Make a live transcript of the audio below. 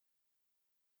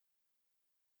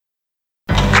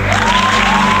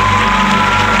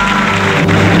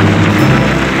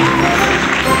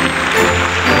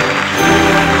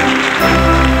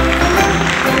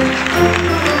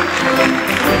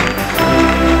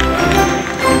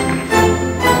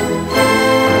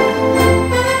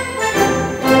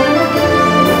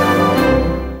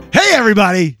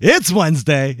everybody, it's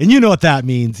Wednesday, and you know what that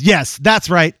means. Yes, that's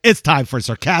right. It's time for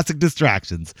Sarcastic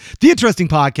Distractions, the interesting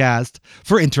podcast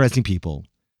for interesting people.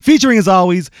 Featuring, as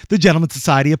always, the Gentleman's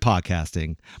Society of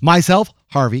Podcasting. Myself,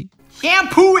 Harvey.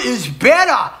 Shampoo is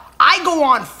better. I go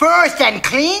on first and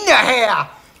clean the hair.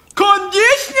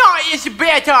 Conditioner is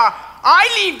better. I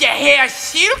leave the hair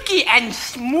silky and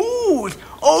smooth.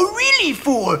 Oh, really,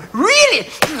 fool? Really?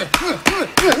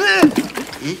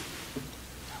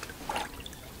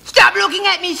 Stop looking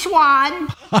at me, Swan.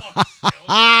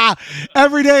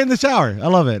 Every day in the shower. I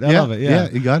love it. I love it. Yeah,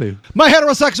 you got to. My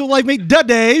heterosexual life mate,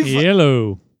 Dave.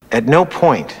 Hello. At no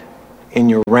point in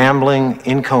your rambling,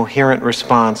 incoherent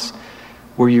response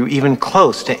were you even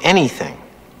close to anything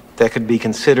that could be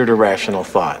considered a rational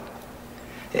thought.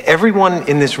 Everyone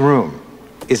in this room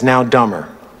is now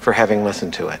dumber for having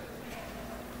listened to it.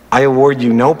 I award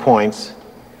you no points,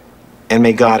 and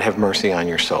may God have mercy on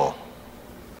your soul.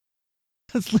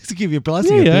 Let's at least give you a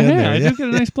blessing at the end there. I did get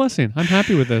a nice blessing. I'm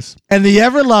happy with this. And the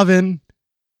ever-loving,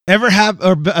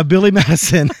 Billy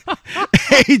Madison,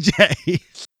 AJ.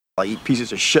 I eat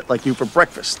pieces of shit like you for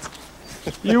breakfast.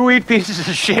 You eat pieces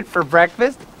of shit for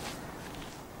breakfast?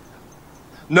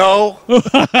 No.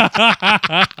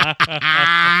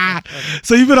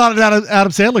 So you've been on an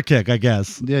Adam Sandler kick, I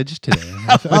guess. Yeah, just today.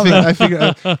 I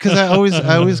figure because I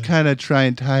always kind of try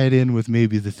and tie it in with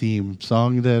maybe the theme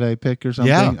song that I pick or something.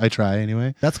 Yeah. I try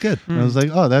anyway. That's good. And I was like,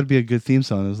 oh, that'd be a good theme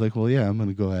song. I was like, well, yeah, I'm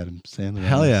gonna go Adam Sandler.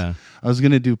 Hell yeah. I was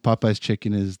gonna do Popeye's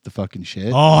Chicken is the fucking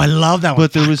shit. Oh, I love that one.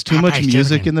 But there was too much Popeye's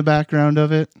music Chicken. in the background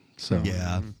of it. So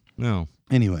Yeah. No.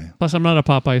 Anyway. Plus, I'm not a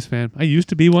Popeyes fan. I used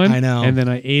to be one. I know. And then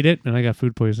I ate it, and I got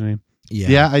food poisoning.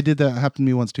 Yeah, I did that. It happened to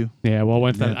me once too. Yeah, well,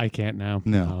 once that, I can't now.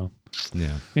 No.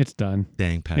 Yeah. It's done.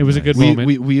 Dang, Pat. It was a good We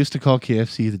moment. used to call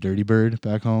KFC the Dirty Bird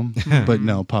back home, but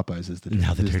no, Popeyes is the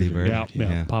Now the Dirty Bird.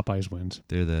 Yeah, Popeyes wins.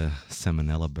 They're the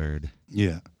Salmonella bird.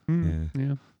 Yeah.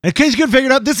 Yeah. In case you couldn't figure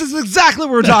it out, this is exactly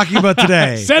what we're talking about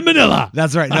today. Salmonella.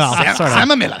 That's right.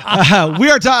 No, we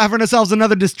are having ourselves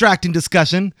another distracting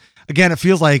discussion. Again, it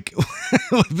feels like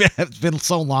it's been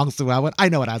so long since I went. I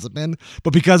know it hasn't been,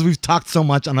 but because we've talked so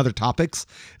much on other topics,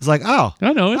 it's like, oh,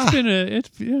 I know it's been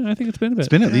I think it's been a bit. It's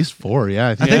been at least 4. Yeah,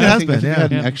 I think it has been. We Yeah.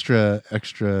 had an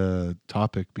extra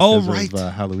topic because right.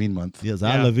 of Halloween month. Yes,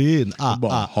 Yeah. Halloween.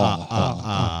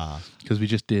 Because we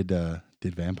just did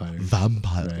vampires.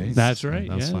 Vampires. Right? That's right.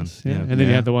 That was fun. Yeah. Yeah. And then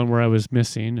you had the one where I was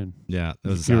missing, and Yeah, it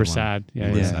was a you were one. sad. Yeah,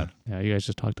 It was yeah. sad. Yeah, you guys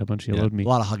just talked a bunch. You Yeah. load me. A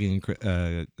lot of hugging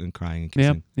and crying and Yeah,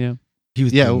 kissing. yeah. He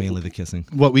was doing mainly the kissing.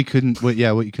 What you couldn't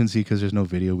see because there's no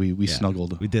video. We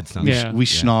snuggled. We did snuggle. Yeah. We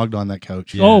snogged on that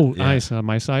couch. Yeah. Oh, yeah. nice. On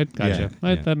my side. Gotcha.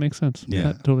 Yeah. That makes sense. Yeah.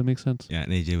 That totally makes sense. Yeah,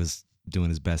 and AJ was doing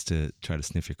his best to try to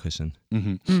sniff your cushion.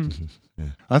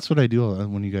 That's what I do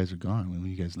when you guys are gone. When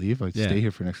you guys leave, I Yeah. stay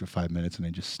here for an extra 5 minutes and I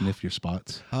just sniff your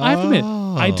spots. I have to admit,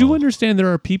 I do understand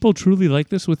there are people truly like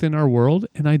this within our world,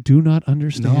 and I do not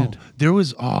understand. No, there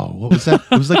was what was that?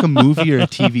 It was like a movie or a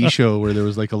TV show where there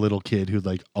was like a little kid who'd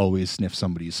like always sniff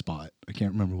somebody's spot. I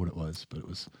can't remember what it was, but it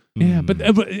was. Yeah, but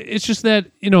it's just that,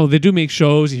 they do make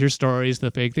shows, you hear stories, the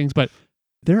fake things, but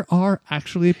there are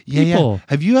actually people. Yeah.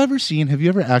 Have you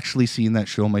ever actually seen that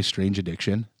show, My Strange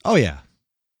Addiction? Oh, yeah.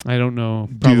 I don't know.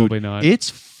 Probably Dude, not. It's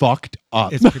fucked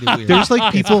up. It's pretty weird. There's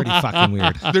like people. It's pretty fucking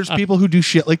weird. There's people who do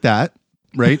shit like that,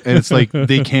 right? And it's like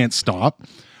they can't stop.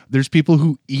 There's people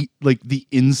who eat like the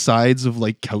insides of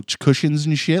like couch cushions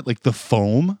and shit, like the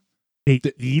foam. They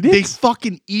eat it? They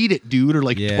fucking eat it, dude. Or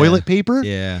like Yeah. toilet paper.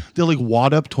 Yeah. They'll like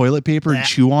wad up toilet paper and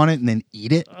chew on it and then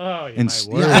eat it. Oh, yeah, And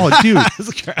my word. oh,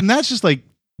 dude. And that's just like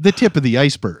the tip of the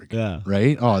iceberg. Yeah.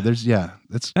 Right? Oh, that's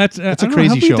That's a I don't know,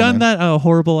 crazy have we show, done man. that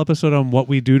horrible episode on what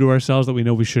we do to ourselves that we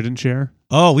know we shouldn't share?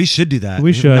 Oh, we should do that. We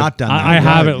We've should. not done that. I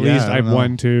have at Yeah, least. I I've don't know.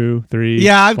 1, 2, 3.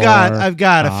 Yeah, I've got 4, a few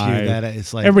 5. that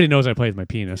it's like. Everybody knows I play with my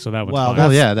penis, so that one's well,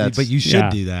 fine. that's, but you should Yeah.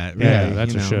 do that. Yeah, Really.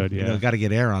 that's you a know, should, yeah. got to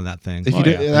get air on that thing. if you Oh,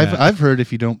 do, yeah. I've heard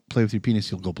if you don't play with your penis,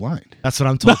 you'll go blind. That's what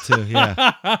I'm told too. Yeah.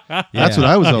 That's what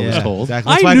I was always told.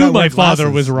 Exactly. That's why I knew got my weird father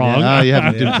glasses. was wrong. Yeah,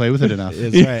 you didn't play with it enough.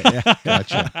 That's right. Yeah.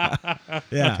 Gotcha.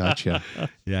 Yeah. Gotcha.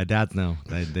 Yeah. Dads know.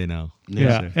 They know.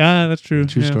 Yeah, Sure. yeah, that's true.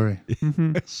 True Yeah. story.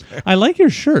 I like your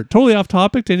shirt. Totally off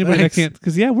topic to anybody Thanks. that can't.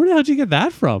 Because where the hell did you get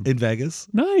that from? In Vegas.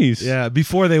 Nice. Yeah.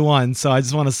 Before they won. So I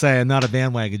just want to say I'm not a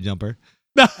bandwagon jumper.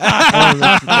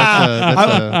 That's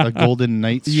a Golden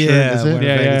Knights shirt, is it?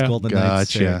 Vegas Golden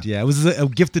Knights Gotcha. shirt. Yeah, it was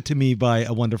gifted to me by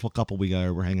a wonderful couple we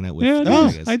were hanging out with. Yeah, in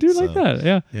Vegas, I do like that.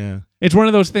 Yeah. Yeah. It's one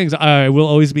of those things. I will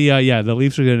always be, the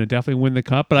Leafs are going to definitely win the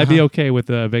cup, but I'd be okay with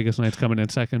the Vegas Knights coming in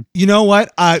second. You know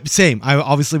what? Same. I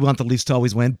obviously want the Leafs to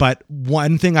always win, but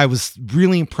one thing I was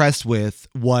really impressed with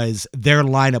was their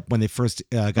lineup when they first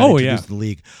got introduced to the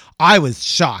league. I was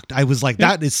shocked. I was like,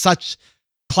 that is such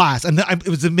class. And it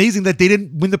was amazing that they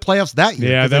didn't win the playoffs that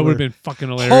year. Yeah, that would have been fucking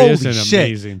hilarious and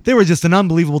amazing. They were just an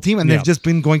unbelievable team, and they've just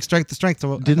been going strength to strength.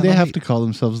 So didn't they have to call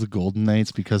themselves the Golden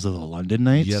Knights because of the London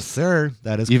Knights? Yes, sir.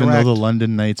 That is Even correct. though the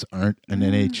London Knights aren't an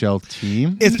NHL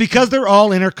team? It's because they're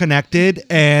all interconnected,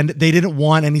 and they didn't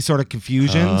want any sort of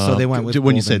confusion, so they went with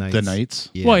when you Golden said the Knights?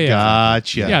 Yeah. Well, yeah.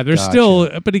 Gotcha. Yeah, there's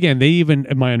still, but again, they even,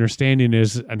 my understanding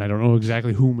is, and I don't know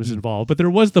exactly whom was involved, but there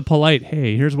was the polite,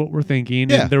 hey, here's what we're thinking.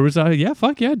 Yeah. And there was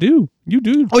you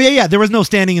do. Oh, yeah. There was no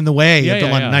standing in the way of the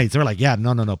London yeah. Knights. They were like,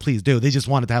 no, please do. They just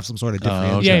wanted to have some sort of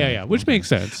differentiation. Yeah, which makes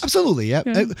sense. Absolutely, yeah.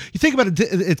 Yeah. You think about it,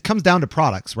 it comes down to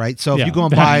products, right? So if Yeah. you go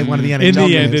and buy one of the NHL In the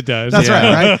games, end, it does. That's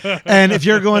Yeah. right? And if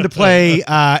you're going to play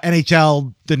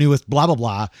NHL, the newest blah, blah,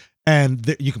 blah,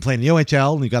 and you can play in the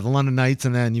OHL, and you've got the London Knights,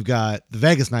 and then you've got the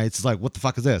Vegas Knights, it's like, what the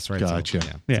fuck is this, right? Gotcha. So,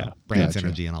 Yeah. so brand Gotcha.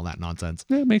 synergy and all that nonsense.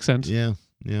 Yeah, it makes sense. Yeah.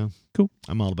 Cool.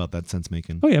 I'm all about that sense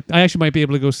making. Oh, yeah. I actually might be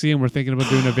able to go see him. We're thinking about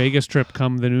doing a Vegas trip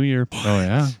come the new year. Oh,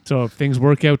 yeah. So if things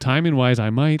work out timing-wise,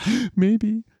 I might.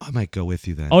 Maybe. I might go with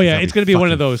you then. Oh, yeah. That'd It's going to be one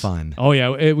of fucking those. Fun. Oh,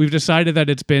 yeah. We've decided that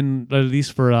it's been, at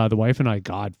least for the wife and I,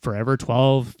 God, forever,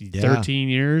 12, 13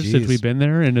 years since Jeez. we've been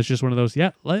there. And it's just one of those,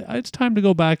 it's time to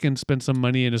go back and spend some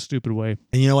money in a stupid way.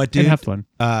 And you know what, dude? And have fun.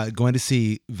 Going to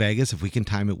see Vegas, if we can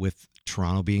time it with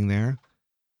Toronto being there,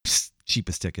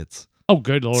 cheapest tickets. Oh,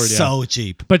 good Lord, yeah. So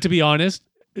cheap. But to be honest,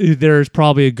 there's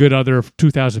probably a good other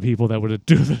 2,000 people that would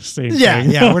do the same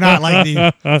thing. Yeah. We're not like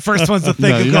the first ones to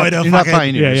think of going to a you're not fucking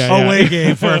pioneers. away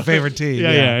game for a favorite team.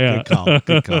 Yeah.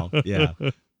 Good call. Yeah,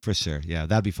 for sure. Yeah,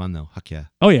 that'd be fun though. Heck yeah.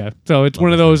 Oh yeah, so it's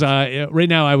one of those. Right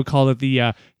now, I would call it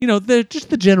the just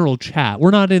the general chat.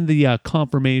 We're not in the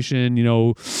confirmation.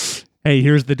 Hey,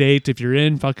 here's the date. If you're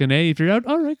in, fucking A. If you're out,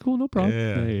 all right, cool, no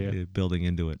problem. Yeah. Building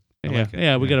into it. I Yeah, like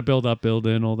it. we got to build up, build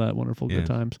in, all that wonderful good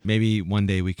times. Maybe one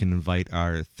day we can invite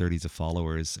our 30s of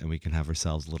followers and we can have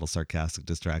ourselves a little Sarcastic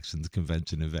Distractions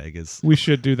convention in Vegas. We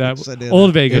should do that. Should do Old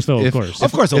that. Vegas, though, of course.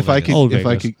 Of course, If I could, Old if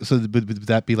I Vegas. could, so would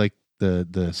that be like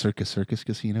the Circus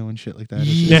Casino and shit like that?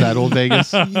 Is that Old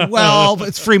Vegas? Well,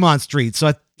 it's Fremont Street, so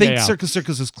I think Yeah. Circus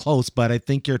is close, but I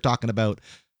think you're talking about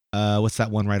what's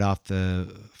that one right off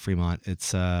the Fremont?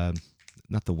 It's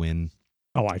not the Wynn.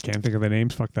 Oh, I can't think of the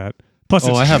names. Fuck that. Plus,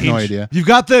 Oh, it's I have no changed. idea. You've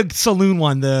got the saloon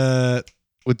one, the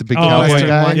With the big Oh, cowboy Western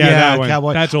guy? one. Yeah, that one.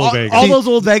 cowboy. That's Old Vegas. All those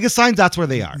old Vegas signs, that's where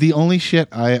they are. The only shit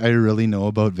I really know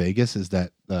about Vegas is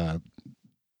that, Fear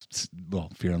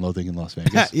and Loathing in Las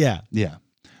Vegas. Yeah. Yeah.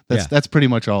 Yeah. That's pretty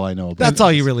much all I know about That's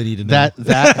all you really need to know.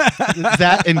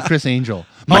 That and Chris Angel.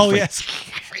 Yes.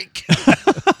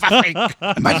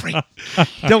 My freak.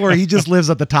 Don't worry, he just lives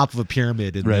at the top of a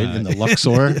pyramid. In the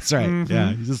Luxor. That's right.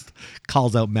 Yeah, he just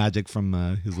calls out magic from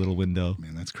his little window.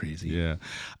 Man, that's crazy.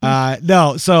 Yeah.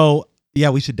 No, so yeah,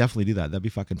 we should definitely do that. That'd be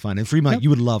fucking fun. And Fremont, you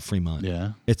would love Fremont.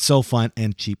 Yeah. It's so fun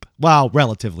and cheap. Well,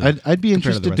 relatively. I'd be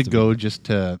compared to the interested to rest of go it.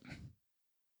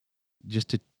 just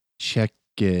to check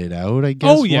it out, I guess.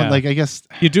 Oh, yeah. I guess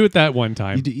You do it that one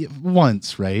time. you do,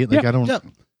 once, right? Like Yeah. I don't. Yep.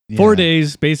 Yeah. 4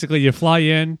 days, basically. You fly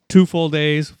in, 2 full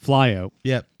days, fly out.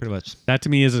 Yeah, pretty much. That to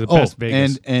me is the Oh, best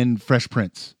Vegas. and Fresh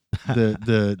Prince,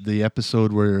 the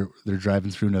episode where they're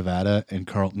driving through Nevada and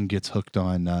Carlton gets hooked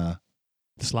on the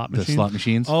slot the machine. slot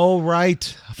machines. Oh, right.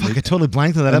 Fuck, I totally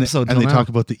blanked on that and episode. They, and they till now. talk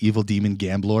about the evil demon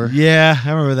gambler. Yeah, I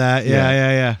remember that.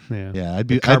 Yeah. Yeah. Yeah,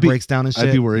 The car breaks down and shit.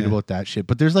 I'd be worried Yeah. about that shit.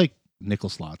 But there's like nickel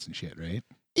slots and shit, right?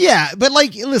 Yeah, but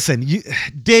like, listen,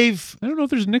 Dave, I don't know if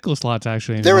there's nickel slots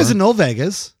actually. there anymore. is in Old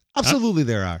Vegas. Absolutely,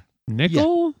 there are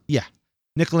nickel.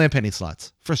 nickel and penny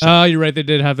slots for sure. Oh, you're right. They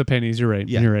did have the pennies. You're right.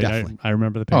 Yeah, You're right. definitely. I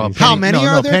remember the Oh, pennies. How penny- many no,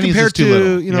 are no, there pennies is compared too to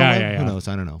little. Yeah. Who knows?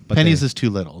 I don't know. But Pennies is too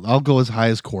little. I'll go as high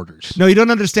as quarters. no, you don't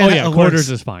understand. Oh how yeah, it quarters works.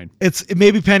 is fine. It may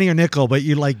be penny or nickel, but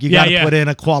you got to Yeah. put in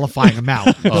a qualifying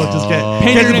amount. You don't just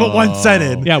Penny get or to put nickel. one cent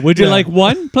in. Yeah. Would you like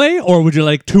one play or would you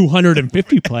like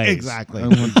 250 plays? Exactly. I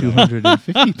want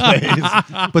 250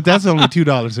 plays, but that's only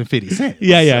 $2.50.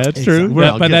 Yeah. That's true. Exactly.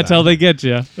 Yeah, I'll but give that's that. how they get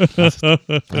you.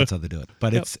 That's how they do it.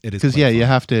 But it is Because quite you fun.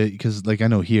 have to. Because like I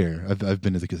know here, I've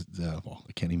been to the.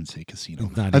 I can't even say casino.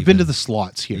 It's not I've been even- to the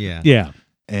slots here. Yeah. Yeah.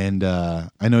 And I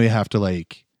know you have to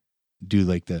like do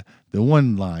like the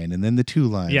one line and then the 2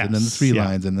 lines and then the Yes, 3 yeah.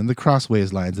 lines and then the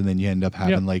crossways lines and then you end up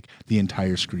having like the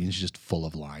entire screen's just full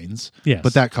of lines. Yes.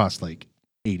 But that costs like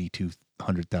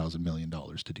 $80,000 million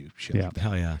to do shit Yeah. like that.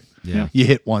 Hell yeah. Yeah. You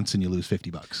hit once and you lose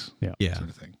 $50. Yeah. Sort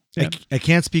of thing. Yeah. I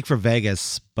can't speak for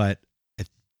Vegas, but I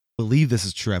believe this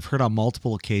is true. I've heard on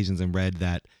multiple occasions and read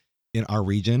that in our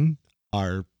region,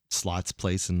 our slots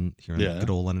place here in good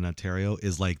old London, Ontario,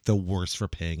 is like the worst for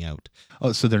paying out.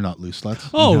 Oh, so they're not loose slots?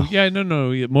 Oh, yeah,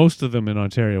 no. Most of them in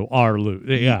Ontario are loose.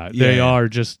 They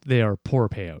are poor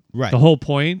payout. Right. The whole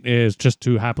point is just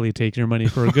to happily take your money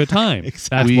for a good time. That's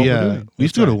we what we're doing. we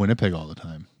used to go to Winnipeg all the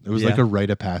time. It was like Yeah. a rite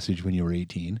of passage when you were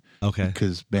 18. Okay.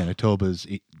 Because Manitoba's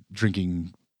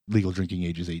legal drinking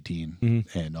age is 18,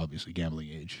 Mhm. and obviously gambling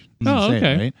age. Oh, Insane,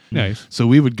 okay. right? Nice. So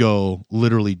we would go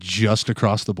literally just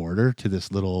across the border to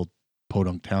this little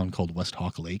podunk town called West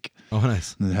Hawk Lake, Oh,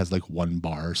 nice. and it has like one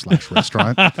bar /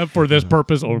 restaurant. For this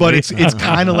purpose only. But it's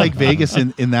kind of like Vegas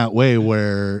in that way,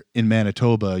 where in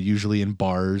Manitoba, usually in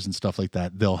bars and stuff like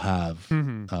that, they'll have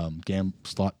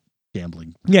slot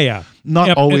gambling. yeah. Not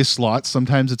Yep, always slots.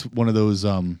 Sometimes it's one of those.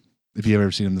 If you've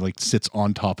ever seen them, like sits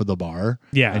on top of the bar,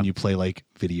 Yeah. and you play like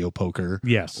video poker,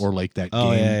 Yes. or like that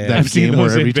Oh, game, yeah. that I've seen game where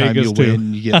those in every time Vegas, you too.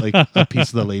 win, you get like a piece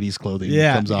of the lady's clothing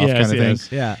Yeah. that comes off, Yes, kind of yes.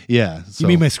 thing. Yeah. Yeah, so, You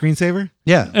mean my screensaver?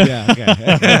 yeah,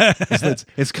 Yeah. Okay.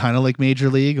 it's kind of like Major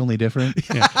League, only different.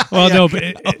 Yeah. Well, no, but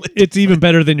it's even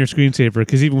better than your screensaver,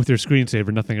 because even with your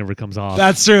screensaver, nothing ever comes off.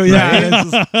 That's true. Yeah.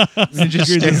 It's You just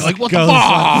screen stare like, what the goes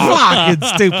fuck? fucking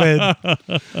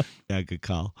stupid. Yeah. Good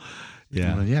call.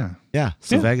 Yeah. Yeah. Yeah.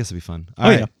 So Yeah. Vegas would be fun. Oh, All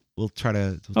right. yeah. We'll try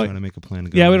to make a plan to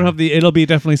go. Yeah, we don't there. have it'll be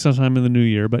definitely sometime in the new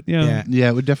year, but yeah. Yeah. Yeah,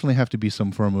 it would definitely have to be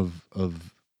some form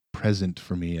of present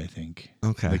for me, I think.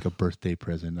 Okay. Like a birthday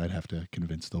present. I'd have to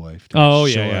convince the wife to, Oh,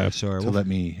 Sure, yeah. Sure. to We'll, let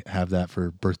me have that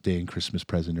for birthday and Christmas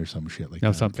present or some shit like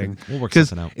Have that. something. we'll work Because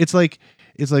something out. it's like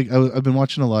I've been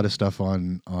watching a lot of stuff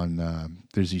on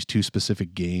there's these two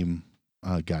specific game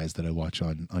guys that I watch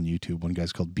on YouTube. One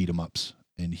guy's called Beat 'em Ups,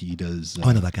 and he does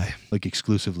I know that guy. like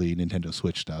exclusively Nintendo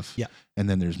Switch stuff. Yeah. And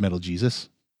then there's Metal Jesus.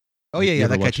 Oh yeah, You yeah,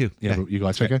 ever that guy watch- too. Yeah, Yeah. you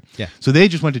watch that guy? Yeah. So they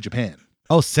just went to Japan,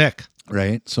 Oh, sick.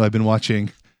 right? So I've been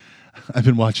watching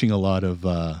a lot of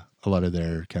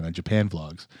their kind of Japan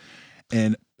vlogs,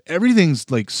 and everything's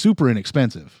like super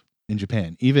inexpensive in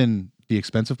Japan, even the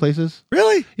expensive places.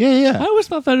 Really? Yeah. I always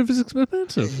thought that it was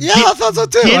expensive. Yeah, I thought so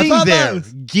too. I thought that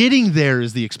was- Getting there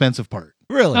is the expensive part.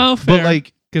 Really? Oh, fair. But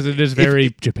like, because it is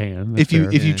very Japan. if you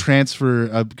Yeah.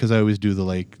 transfer, because I always do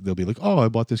they'll be like, oh, I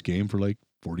bought this game for like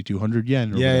 4,200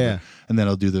 yen. Or Yeah, whatever. yeah. And then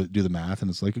I'll do the math, and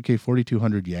it's like, okay,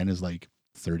 4,200 yen is like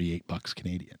 $38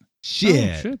 Canadian.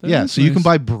 Shit. Yeah, so you can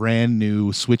buy brand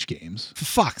new Switch games For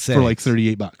fuck's sake. for like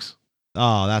 $38.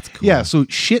 Oh, that's cool. Yeah, so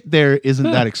shit there isn't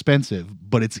Huh. that expensive,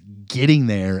 but it's getting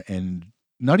there and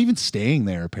not even staying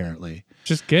there apparently.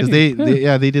 just Because kidding.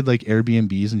 they did like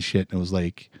Airbnbs and shit, and it was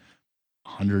like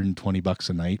 $120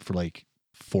 a night for like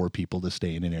 4 people to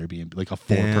stay in an Airbnb, like a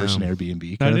 4-person Damn.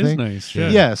 Airbnb That kind of is thing. nice. Yeah.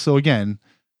 Yeah. So again,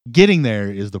 getting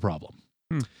there is the problem.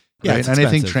 Yeah, Right? it's And I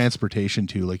think expensive. transportation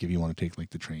too, like if you want to take like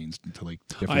the trains to like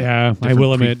different, I different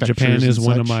will admit, prefectures Japan is and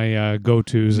one of such. my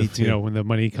go-tos. Me If, too. when the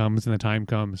money comes and the time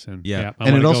comes, and Yeah. I And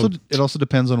it wanna also go- it also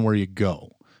depends on where you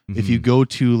go. If Mhm. you go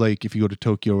to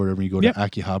Tokyo or whatever, you go Yep. to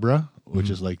Akihabara, which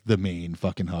Mhm. is like the main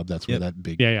fucking hub. That's where Yep. that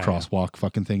big Yeah. crosswalk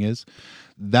fucking thing is.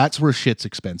 That's where shit's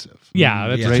expensive. yeah,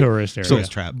 that's Yeah. a tourist area. So-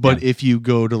 Tourist trap. But if you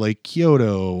go to like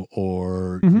Kyoto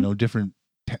or Mhm. different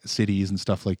cities and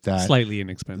stuff like that, slightly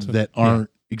inexpensive. that aren't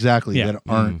exactly Yeah. that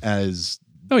aren't as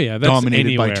oh yeah, that's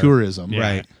dominated by anywhere. tourism. Yeah.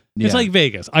 Right. Yeah. It's like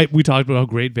Vegas. We talked about how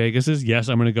great Vegas is. Yes,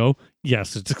 I'm going to go.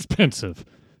 Yes, it's expensive.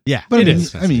 Yeah. But It I mean,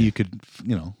 is. I mean, you could,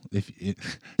 if it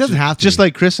doesn't have to just be.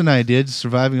 like Chris and I did,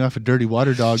 surviving off of dirty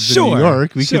water dogs in Sure, New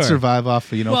York, we sure. could survive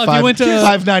off, Well, if you five went to-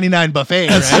 $5.99 buffet.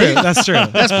 That's right? true. That's true.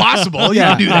 That's possible. Yeah.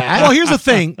 You can do that. Well, here's the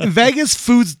thing. In Vegas,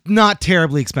 food's not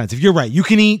terribly expensive. You're right. You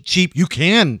can eat cheap. You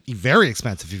can eat very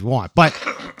expensive if you want. But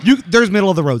there's middle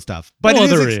of the road stuff. But Well, it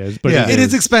there is, is, but yeah. it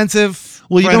is expensive.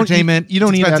 Well, you for don't eat- entertainment. you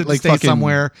don't It's eat at, expensive like, to stay fucking-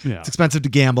 somewhere. Yeah. It's expensive to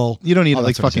gamble. You don't eat all at that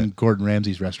like sort of fucking shit. Gordon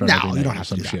Ramsay's restaurant. No, every you night don't or have to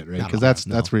some do that. shit, right? No, Because no, that's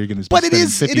no. where you're going to But spend it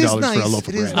is $50 for nice. a loaf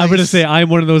of It is bread. nice. I'm going to say I'm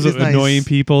one of those It is nice. annoying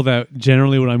people that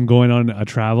generally when I'm going on a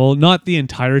travel, not the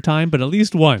entire time, but at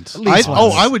least once.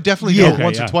 I would definitely Yeah. go Okay,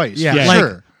 once yeah. or twice. Yeah, Yeah, like,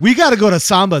 sure. we got to go to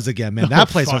Samba's again, man. That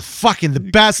place fuck. was fucking the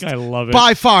best. I love it.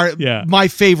 By far, Yeah. my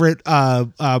favorite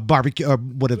barbecue, or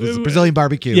what it was, Brazilian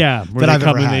barbecue. Yeah, where that they I've come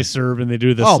ever and they had. serve and they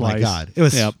do the Oh slice. my god, it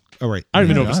was. Yep. Oh right, I don't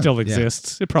even know if it Yeah. still Yeah.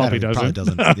 exists. It probably doesn't.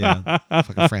 Probably doesn't. Yeah,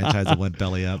 fucking franchise that went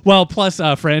belly up. Well, plus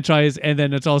franchise, and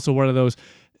then it's also one of those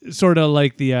sort of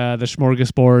like the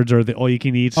smorgasbords or the all you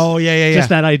can eat. Oh yeah. Just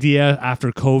that idea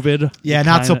after COVID. Yeah, it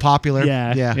not so kinda- popular.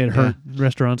 Yeah, Yeah, it hurt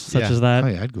restaurants such Yeah. as that. Oh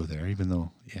yeah, I'd go there, even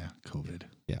though COVID.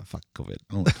 Yeah, fuck COVID. I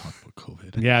don't want to talk about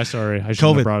COVID. Yeah, sorry. I shouldn't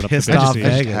COVID have brought up the pissed I off just, I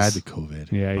just Vegas. had the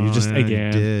COVID. Yeah, you just You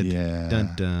again. did. Yeah.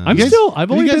 Dun, dun. I've You guys-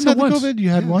 I've only you guys been had there the once. COVID? You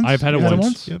had once? I've had You it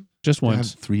once. Yep. Just I had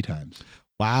once. 3 times.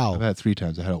 Wow. I've had it 3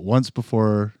 times. I had it once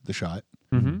before the shot.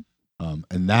 Mm-hmm.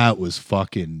 And that was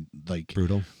fucking like,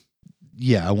 Brutal.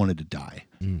 yeah, I wanted to die.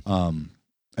 Mm.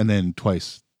 And then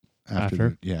twice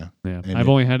after. Yeah, And I've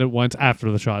only had it once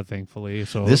after the shot, thankfully.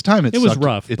 So this time it was sucked,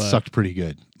 rough. It but- sucked pretty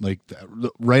good. Like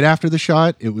right after the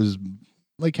shot, it was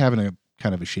like having a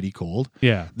kind of a shitty cold.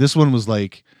 Yeah, This one was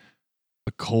like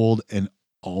a cold and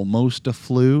almost a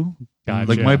flu. gotcha.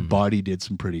 Like my body did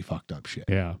some pretty fucked up shit.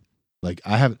 Yeah. Like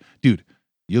I have, dude.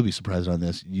 You'll be surprised on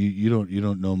this. You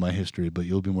don't know my history, but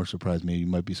you'll be more surprised. Maybe you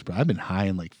might be surprised. I've been high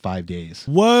in like 5 days.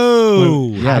 Whoa.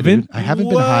 Yeah, haven't? dude. I haven't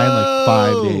been high in like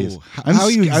 5 days. How are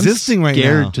you existing right now? I'm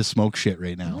scared to smoke shit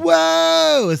right now.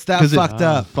 Whoa. It's that 'Cause fucked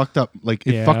up. Fucked up. Like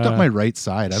it fucked up Yeah. my right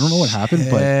side. I don't know what happened,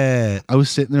 but Shit. I was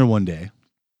sitting there one day,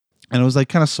 and I was like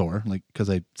kind of sore, like because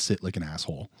I sit like an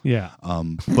asshole. Yeah.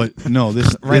 But no,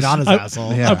 this Right this- on his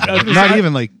asshole. Yeah, I'm just- not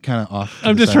even like kind of off.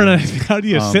 I'm the just side. trying to think, how do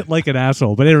you sit like an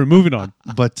asshole? But anyway, moving on.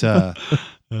 But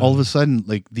all of a sudden,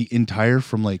 like the entire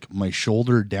from like my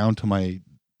shoulder down to my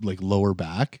like lower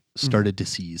back started to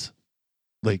seize.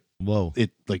 Like Whoa.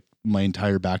 it, like my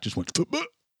entire back just went,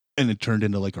 and it turned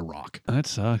into like a rock. That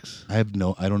sucks. I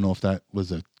don't know if that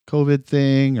was a COVID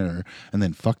thing and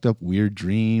then fucked up weird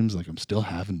dreams. Like I'm still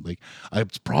having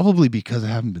it's probably because I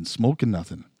haven't been smoking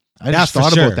nothing. I That's just for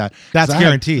thought sure. about that. That's 'Cause I had-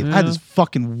 guaranteed. I had this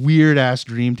fucking weird ass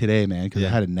dream today, man, because Yeah.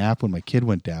 I had a nap when my kid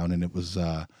went down, and it was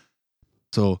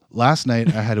so last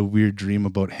night I had a weird dream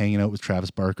about hanging out with Travis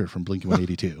Barker from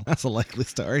Blink-182. That's a likely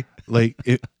story. Like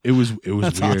it was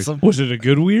That's weird. awesome. Was it a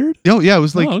good weird? Oh yeah, it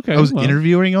was like Oh, okay, I was well.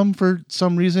 interviewing him for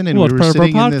some reason, and Well, we it's were part of our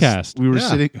sitting in this. podcast. We were Yeah.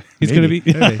 sitting. He's maybe.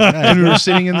 going to be. And we were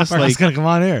sitting in this Mark's like gonna come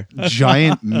on here.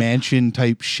 giant mansion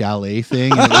type chalet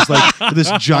thing, and it was like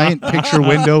this giant picture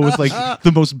window with like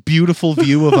the most beautiful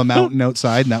view of a mountain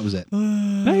outside, and that was it.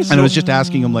 Nice. And I was just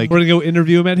asking him like We're going to go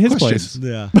interview him at his questions.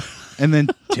 place. Yeah. And then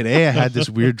today I had this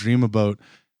weird dream about,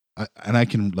 and I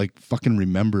can like fucking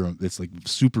remember. It's like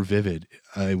super vivid.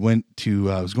 I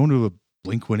was going to a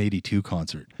Blink-182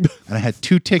 concert, and I had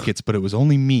 2 tickets, but it was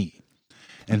only me.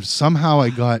 And somehow I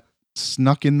got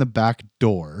snuck in the back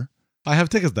door, I have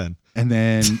tickets then. and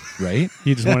then right.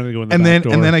 He just wanted to go in the And back then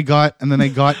door. and then I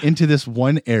got into this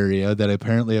one area that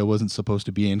apparently I wasn't supposed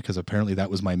to be in, because apparently that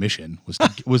was my mission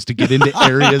was to get into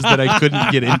areas that I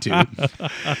couldn't get into.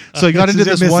 So I got into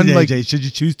this one like AJ, should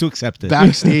you choose to accept it?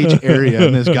 backstage area,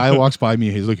 and this guy walks by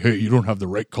me. He's like, "Hey, you don't have the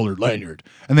right colored lanyard,"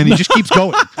 and then he just keeps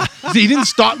going. He didn't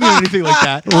stop me or anything like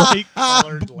that.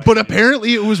 But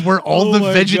apparently it was where all Oh the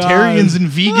my vegetarians and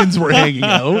vegans were hanging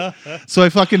out. So I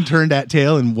fucking turned that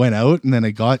tail and went out, and then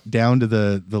I got down to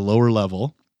the lower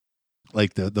level,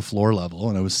 like the floor level,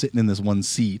 and I was sitting in this one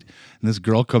seat, and this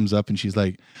girl comes up and she's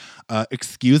like,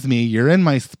 excuse me, you're in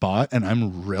my spot, and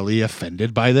I'm really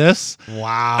offended by this.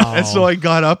 Wow. And so I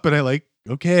got up and I like,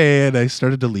 okay, and I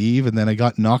started to leave, and then I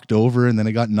got knocked over, and then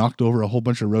I got knocked over a whole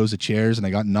bunch of rows of chairs, and I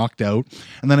got knocked out,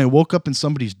 and then I woke up in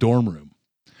somebody's dorm room.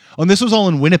 Oh, and this was all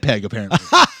in Winnipeg, apparently.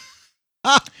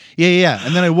 Yeah.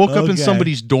 And then I woke up in Okay.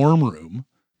 somebody's dorm room.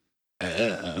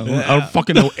 I don't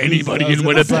fucking know anybody in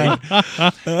Winnipeg.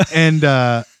 And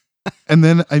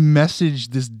then I messaged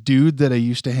this dude that I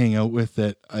used to hang out with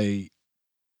that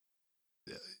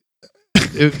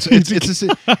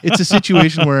it's a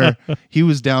situation where he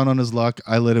was down on his luck.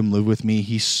 I let him live with me.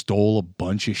 He stole a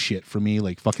bunch of shit from me,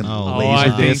 like fucking Oh,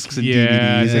 laser I discs and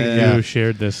yeah, DVDs. yeah. You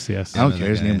shared this, yes. I don't Yeah, care.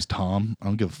 that His guy. name's Tom. I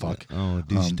don't give a fuck. Oh,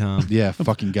 douchey Tom. Yeah,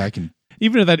 fucking guy can.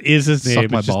 Even if that is his Suck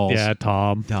name, my it's just- balls. yeah,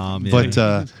 Tom. Tom. Yeah. But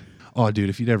oh, dude,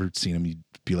 if you'd ever seen him, you'd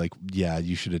be like, yeah,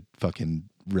 you should have fucking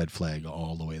red flag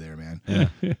all the way there, man. Yeah.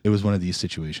 It was one of these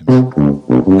situations.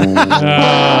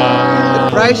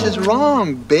 Price is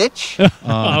wrong, bitch.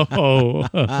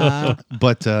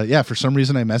 But yeah, for some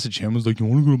reason I messaged him. I was like, you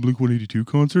want to go to Blink-182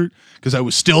 concert? Because I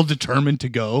was still determined to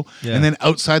go. Yeah. And then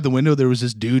outside the window, there was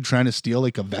this dude trying to steal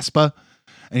like a Vespa.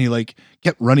 And he like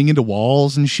kept running into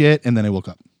walls and shit. And then I woke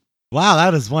up. Wow,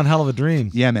 that is one hell of a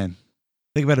dream. Yeah, man.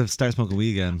 Think about it, start smoking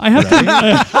weed again. I have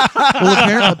to.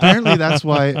 Well, apparently that's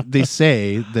why they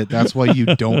say that's why you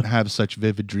don't have such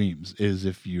vivid dreams, is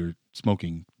if you're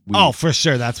smoking weed. Oh, for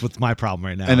sure. That's what's my problem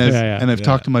right now. And I've, Yeah. and I've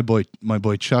talked to my boy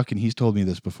Chuck, and he's told me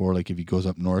this before. Like if he goes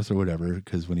up north or whatever,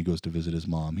 because when he goes to visit his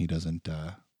mom, he doesn't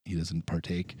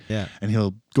partake. Yeah. And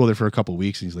he'll go there for a couple of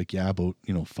weeks, and he's like, yeah, about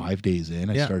 5 days in,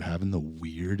 I Yeah. start having the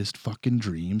weirdest fucking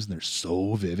dreams, and they're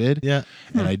so vivid. Yeah.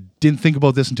 And I didn't think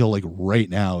about this until like right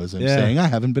now, as I'm Yeah. saying I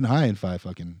haven't been high in 5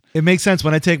 fucking. It makes sense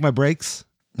when I take my breaks.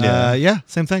 Yeah,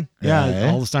 same thing. Yeah, Yeah, eh?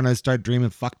 all of a sudden I start dreaming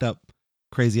fucked up,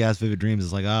 crazy ass vivid dreams.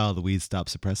 It's like, oh, the weed stopped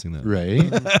suppressing that. Right?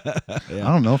 Yeah.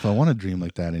 I don't know if I want to dream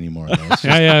like that anymore. Though. It's just-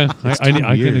 Yeah. I'm too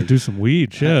gonna weird. do some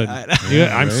weed. Shit.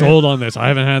 Yeah, I'm Right? sold on this. I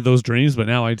haven't had those dreams, but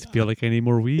now I feel like I need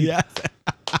more weed. Yeah.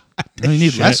 No, you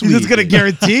need less He's weed. just gonna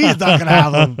guarantee he's not gonna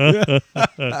have them.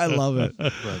 I love it.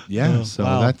 But yeah, Oh, so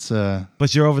wow. that's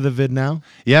But you're over the vid now.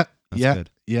 yeah, That's yeah, good.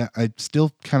 yeah. I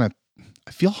still kind of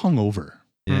I feel hungover.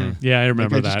 Yeah, I Like,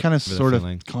 remember I just that. kind of Remember that sort of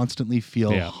feeling. constantly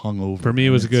feel Yeah. hungover. For me, it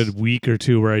was a and it's- good week or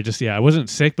two where I wasn't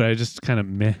sick, but I just kind of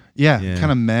meh. Yeah, Yeah.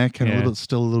 kind of meh, kind of Yeah.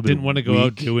 still a little bit. Didn't want to go out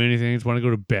weak. do anything. Just want to go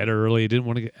to bed early. Didn't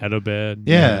want to get out of bed.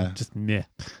 Yeah. just meh.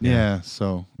 Yeah,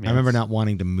 so I remember not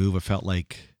wanting to move. I felt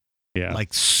like Yeah,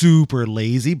 super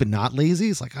lazy, but not lazy.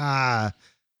 It's like, I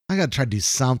gotta try to do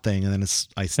something, and then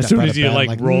I step as soon out as of you bed, like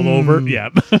I'm roll over, "Mm, yeah.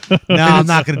 No, I'm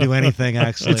not gonna do anything.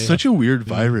 Actually, it's such a weird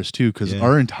virus too, because Yeah.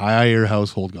 our entire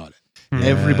household got it. Yeah.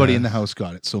 Everybody in the house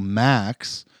got it. So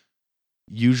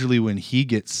usually when he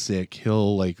gets sick,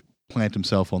 he'll like plant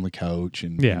himself on the couch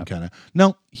and kind of.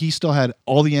 No, he still had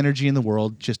all the energy in the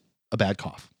world, just a bad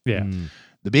cough. Yeah. Mm.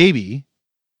 The baby,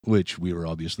 which we were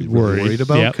obviously really worried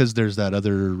about, Yep. because there's that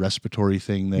other respiratory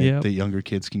thing that Yep. the younger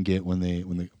kids can get when they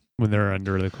when they're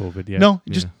under the COVID. Yeah. no,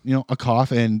 just a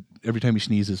cough, and every time he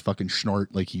sneezes, fucking snort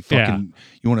like he fucking.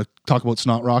 You want to talk about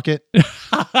snot rocket, dude?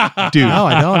 No,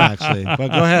 I don't actually. But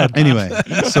go ahead. Anyway,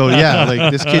 so yeah,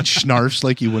 like this kid snarfs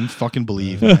like you wouldn't fucking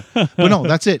believe. Man. But no,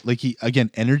 that's it. Like he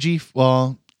again, energy.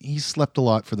 Well, he slept a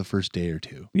lot for the first day or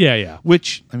two, Yeah.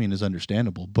 which I mean is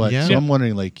understandable. But Yeah. so I'm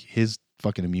wondering, like his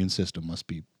fucking immune system must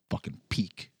be fucking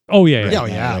peak. Oh yeah. right Yeah, now,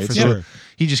 yeah, right? for So sure.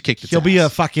 He just kicked. Its He'll be a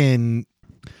ass. fucking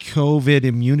COVID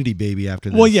immunity baby after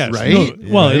this. Well, yes. Right?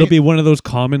 No, well, Right? it'll be one of those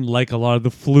common, like a lot of the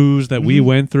flus that we Mhm.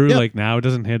 went through. Yep. Like now it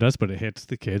doesn't hit us, but it hits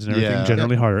the kids and everything Yeah.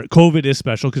 generally harder. COVID is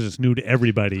special because it's new to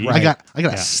everybody. I got Yeah.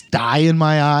 a sty in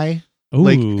my eye.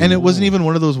 Like, and it wasn't Ooh. even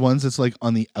one of those ones that's like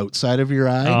on the outside of your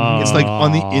eye. It's like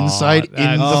on the inside in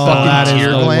that the Oh, fucking that is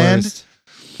tear the gland. worst.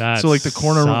 That So like the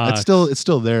corner, sucks. it's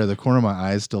still there. The corner of my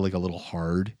eye is still like a little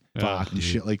hard Yeah. and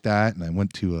shit like that. And I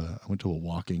went to a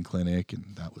walk-in clinic, and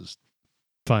that was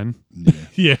Fun. yeah.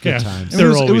 Yeah. Good times. It They're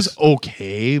was, it always- was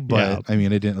okay, but Yeah. I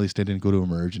mean, at least I didn't go to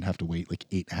Emerge and have to wait like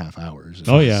 8.5 hours. It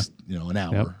Oh, was, yeah. an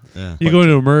hour. Yeah. You go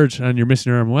to emerge and you're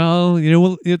missing your arm. Well,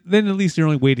 then at least you're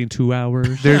only waiting 2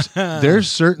 hours. There's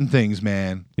certain things,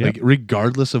 man. Yep. Like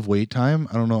regardless of wait time.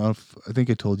 I don't know if I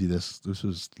think I told you this. This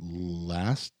was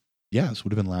this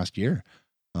would have been last year,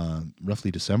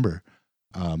 roughly December.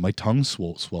 My tongue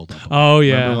swelled up. Oh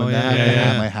yeah. Remember when Oh, that? yeah, I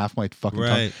had yeah. my half my fucking tongue.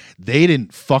 Right. They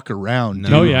didn't fuck around. No.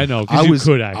 Dude. Oh yeah, I know. I Because you was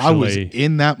could I was actually.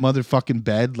 in that motherfucking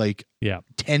bed like Yeah.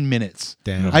 10 minutes.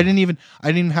 Damn. I didn't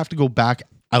even have to go back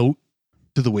out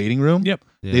to the waiting room. Yep.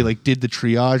 Yeah. They like did the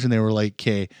triage, and they were like,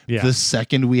 "Okay, Yeah. the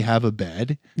second we have a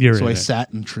bed." You're So in I it.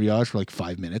 sat in triage for like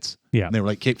 5 minutes. Yeah. And they were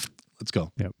like, "Okay, let's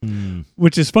go." Mm.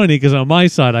 Which is funny because on my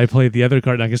side, I played the other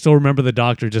card. And I can still remember the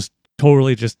doctor just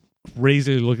totally just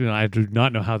crazily looking at. I do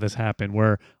not know how this happened.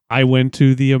 Where I went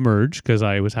to the emerge because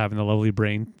I was having a lovely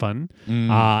brain fun,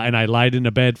 and I lied in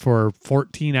a bed for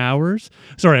 14 hours.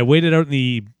 Sorry, I waited out in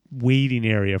the waiting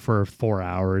area for 4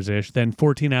 hours ish. Then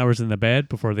 14 hours in the bed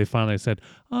before they finally said,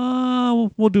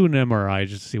 we'll do an MRI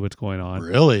just to see what's going on."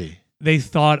 Really? They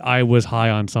thought I was high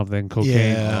on something, cocaine.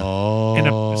 Yeah. Oh.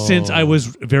 And since I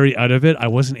was very out of it, I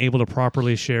wasn't able to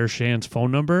properly share Shan's phone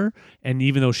number. And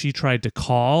even though she tried to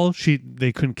call,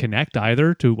 they couldn't connect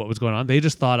either to what was going on. They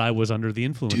just thought I was under the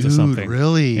influence Dude, of something.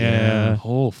 really? Yeah.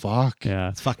 Oh fuck. Yeah.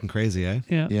 It's fucking crazy, eh?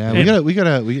 Yeah. Yeah, And- we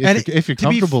gotta. And If you're to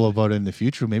be comfortable about it in the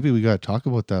future, maybe we gotta talk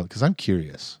about that because I'm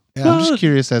curious. Yeah. I'm just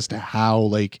curious as to how,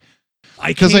 like,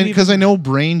 I can't because I know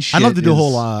brain shit. I'd love to do a is-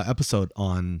 whole episode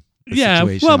on the Yeah,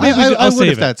 situation. well, maybe I I'll would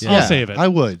save if that's. it. I'll yeah, save it. I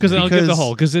would Because I'll give the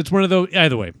whole, because it's one of those,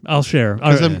 either way, I'll share.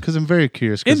 Because I'm very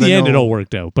curious. 'cause In the I end, it know- all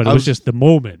worked out, but it I was was- just the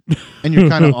moment. And you're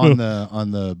kind of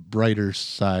on the brighter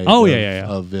side. Oh, of, yeah.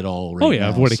 of it all. Right Oh, yeah, now,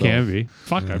 of what it so- can be.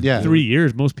 Fuck, Yeah. 3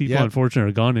 years. Most people, Yeah. unfortunately,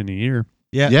 are gone in a year.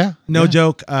 Yeah. Yeah. No yeah.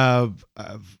 joke. A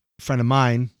friend of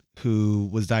mine who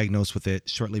was diagnosed with it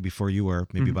shortly before you were,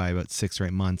 maybe Mhm. by about 6 or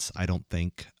 8 months, I don't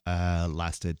think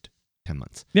lasted 10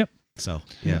 months. Yep. So,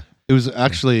 yeah. It was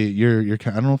actually your. I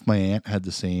don't know if my aunt had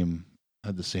the same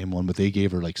one, but they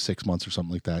gave her like 6 months or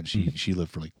something like that. She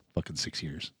lived for like fucking 6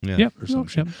 years. Yeah. Yep. Or some Oh,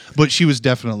 shit. yep. But she was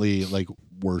definitely like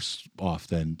worse off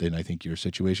than I think your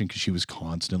situation because she was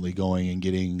constantly going and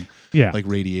getting Yeah. like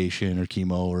radiation or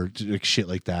chemo or like shit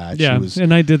like that. Yeah. She was,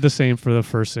 And I did the same for the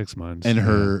first 6 months. and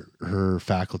her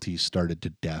faculties started to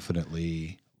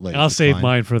definitely like I'll save decline.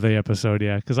 mine for the episode,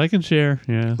 yeah, because I can share.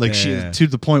 Yeah. like Yeah. she to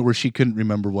the point where she couldn't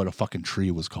remember what a fucking tree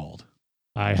was called.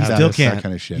 I He have still this, can't. that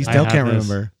kind of shit. You I still have can't this.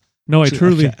 remember. No, I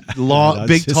truly. Okay. No,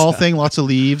 Big it's just- tall thing, lots of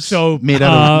leaves. So made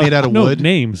out of no, wood.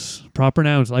 names, proper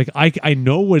nouns. Like I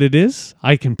know what it is.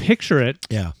 I can picture it,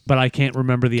 Yeah. but I can't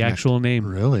remember the Connect. actual name.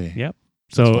 Really? Yep.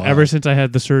 So wild. ever since I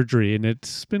had the surgery, and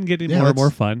it's been getting Yeah, more and let's-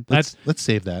 more fun. Let's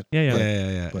save that.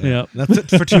 Yeah. But- Yeah. That's it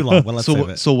for too long. Well, let's save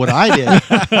it. So what I did,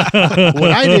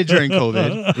 what I did during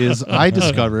COVID is I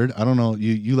discovered. I don't know.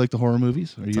 You like the horror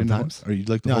movies? Are you Sometimes. Are you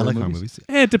like the No, I horror like movies? horror movies.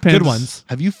 It depends. Good ones.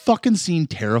 Have you fucking seen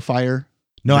Terrifier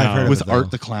No, I've No. heard of with it, though.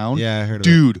 Art the Clown? Yeah, I heard of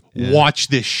Dude, it. Yeah. watch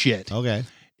this shit. Okay.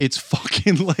 It's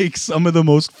fucking like some of the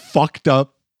most fucked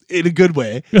up in a good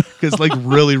way because like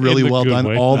really In the well good done.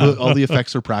 way. All the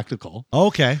effects are practical.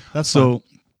 Okay. That's fun. So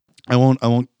I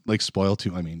won't like spoil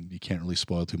too. I mean, you can't really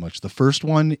spoil too much. The first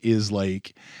one is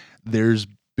like there's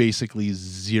basically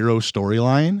zero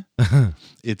storyline.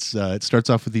 It starts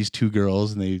off with these two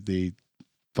girls and they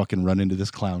fucking run into this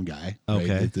clown guy.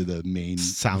 Okay. Right? The main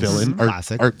Sounds villain.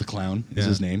 classic. Art the Clown is Yeah.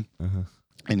 his name. Uh-huh.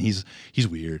 And he's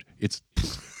weird. It's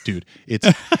dude. It's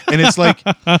and it's like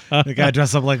The guy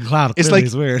dressed up like a clown. It's Clearly like-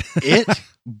 he's weird. it,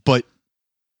 but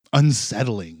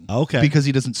unsettling. Okay. Because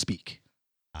he doesn't speak.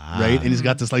 Right? And Ah. he's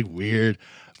got this like weird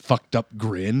fucked up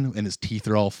grin and his teeth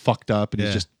are all fucked up and Yeah.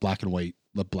 he's just black and white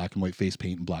face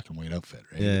paint and black and white outfit,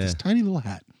 right? Yeah. With this tiny little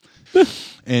hat.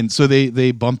 And so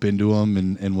they bump into him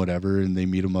and whatever, and they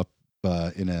meet him up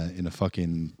in a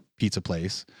fucking pizza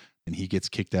place, and he gets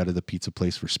kicked out of the pizza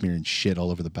place for smearing shit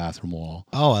all over the bathroom wall.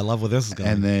 Oh, I love where this is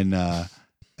going.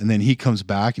 And then he comes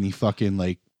back and he fucking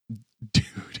like, dude.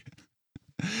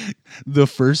 The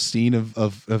first scene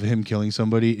of him killing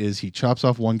somebody is he chops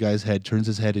off one guy's head, turns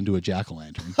his head into a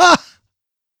jack-o'-lantern.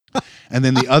 And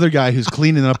then the other guy who's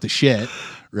cleaning up the shit,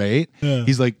 right? Yeah.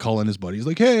 He's like calling his buddy. He's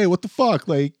like, "Hey, what the fuck?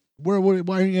 Like, why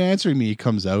aren't you answering me?" He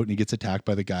comes out and he gets attacked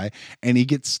by the guy, and he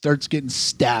starts getting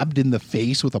stabbed in the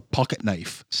face with a pocket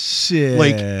knife, Shit.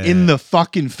 like in the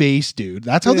fucking face, dude.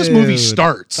 That's how this movie Dude,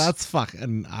 starts. That's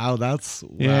fucking. Oh, that's. Wow.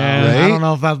 Yeah. Right? I don't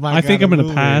know if that's my. I think kind I'm of gonna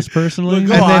movie. pass personally.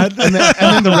 Go on. and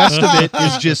then the rest of it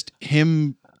is just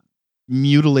him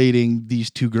mutilating these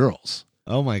two girls.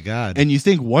 Oh my god. And you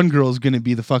think one girl is going to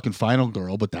be the fucking final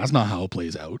girl, but that's not how it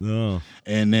plays out. No.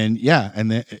 And then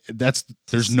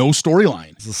there's no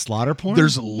storyline. It's a slaughter porn.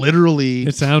 There's literally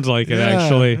It sounds like it Yeah,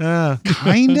 actually. Yeah.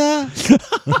 kinda,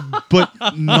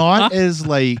 but not as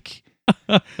like,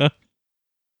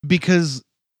 because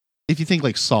if you think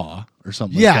like Saw or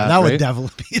something, Yeah, like that would right?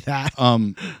 definitely be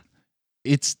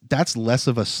that. That's less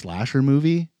of a slasher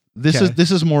movie. This Okay.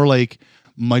 is more like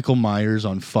Michael Myers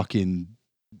on fucking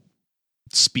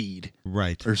Speed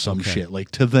Right. or some Okay. shit,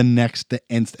 like to the next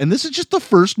end. And this is just the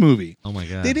first movie. Oh my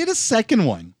god. They did a second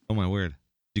one. Oh my word.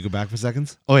 Did you go back for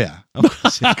seconds? Oh yeah, Oh,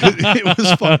 shit. it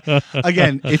was fun.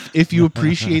 Again, if you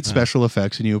appreciate special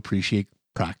effects and you appreciate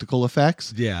practical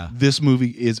effects, Yeah. this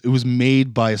movie was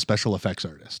made by a special effects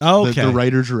artist. Okay. The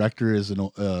writer director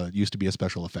used to be a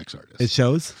special effects artist. It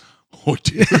shows. Oh,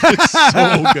 dude, it's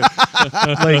so good.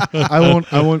 Like I won't.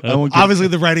 Give, Obviously,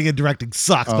 the writing and directing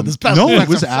sucks, but the special no, it effects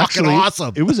was are fucking actually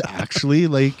awesome. It was actually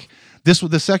like this.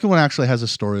 The second one actually has a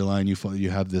storyline. You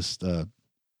have this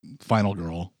final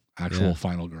girl, Yeah.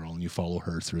 final girl, and you follow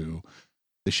her through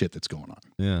the shit that's going on.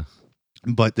 Yeah.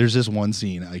 But there's this one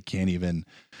scene I can't even.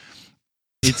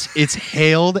 It's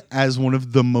hailed as one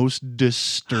of the most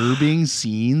disturbing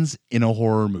scenes in a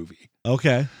horror movie.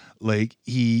 Okay. Like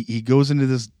he goes into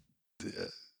this.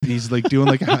 He's like doing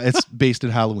like it's based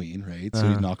at Halloween, right? So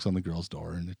he knocks on the girl's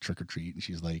door and trick or treat, and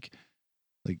she's like,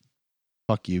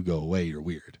 "Fuck you, go away, you're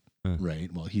weird."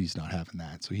 Right? Well, he's not having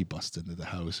that, so he busts into the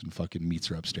house and fucking meets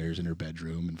her upstairs in her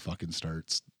bedroom and fucking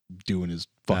starts doing his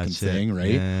fucking That's it. thing,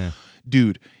 right? Yeah.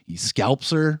 Dude, he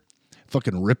scalps her,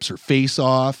 fucking rips her face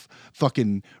off,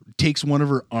 fucking takes one of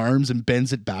her arms and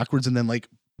bends it backwards, and then like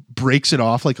breaks it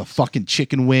off like a fucking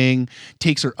chicken wing,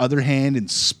 takes her other hand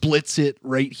and splits it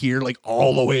right here, like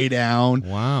all the way down.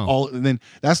 Wow. And then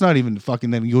that's not even fucking,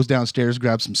 then he goes downstairs,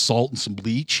 grabs some salt and some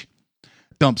bleach,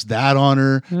 dumps that on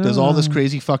her, does all this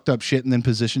crazy fucked up shit, and then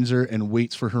positions her and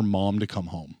waits for her mom to come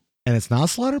home. And it's not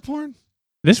slaughter porn?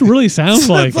 This really sounds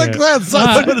like It's like it. that. Sounds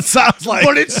like what it sounds like.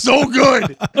 But it's so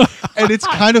good. And it's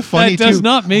kind of funny That does too,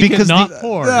 not make it because not the-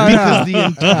 porn. because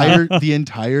the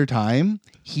entire time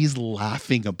he's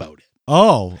laughing about it.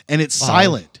 Oh. And it's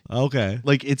silent. Okay.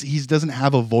 Like he doesn't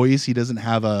have a voice, he doesn't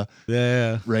have a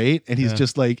Yeah. right, and he's Yeah.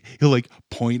 just like he'll like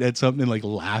point at something and like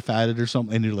laugh at it or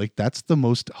something, and you're like, that's the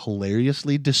most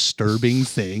hilariously disturbing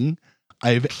thing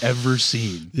I've ever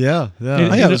seen. Yeah. And-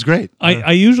 Oh, yeah, it was great.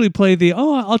 I usually play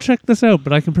I'll check this out,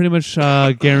 but I can pretty much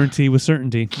guarantee with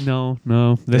certainty. No,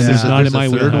 this is not in my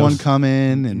There's a third wheelhouse. one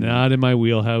coming, and Not in my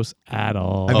wheelhouse at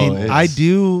all. I mean, it's- I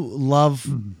do love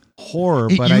horror,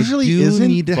 It but I usually do isn't,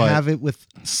 need to but- have it with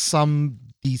some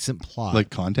decent plot. like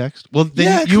context. Well, then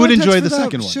Yeah, you would context enjoy for the that,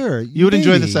 second one. sure, you would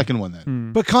enjoy the maybe. second one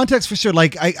then. But context for sure.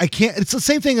 Like I can't. It's the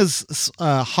same thing as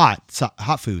hot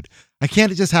food. I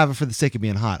can't just have it for the sake of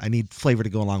being hot. I need flavor to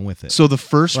go along with it. So the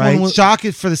first right? one was Shock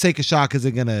is for the sake of shock.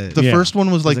 Isn't gonna. the Yeah. first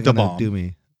one was like isn't the gonna bomb, do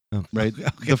me. Oh. right?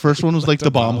 The first one was like the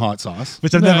bomb hot sauce.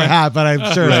 Which I've never had, but I'm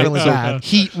sure it's Right? really So bad.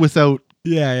 heat without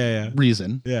Yeah.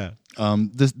 reason. Yeah.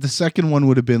 The second one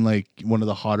would have been like one of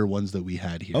the hotter ones that we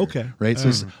had here. Okay. Right. So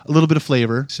it's a little bit of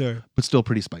flavor, Sure. but still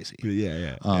pretty spicy.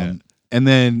 Yeah. And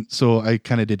then so I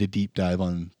kind of did a deep dive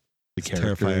on the This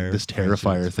character, Terrifier this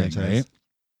Terrifier thing, franchise. right?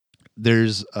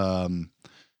 There's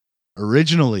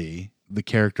originally the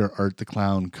character Art the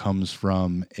Clown comes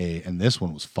from and this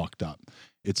one was fucked up.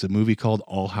 It's a movie called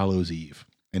All Hallows Eve,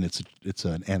 and it's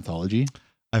an anthology.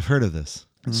 I've heard of this.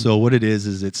 So what it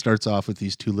is it starts off with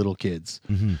these two little kids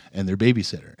Mm-hmm. and their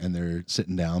babysitter, and they're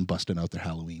sitting down busting out their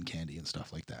Halloween candy and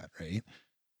stuff like that, right?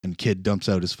 And kid dumps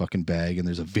out his fucking bag, and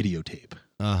there's a videotape,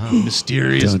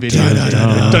 mysterious video,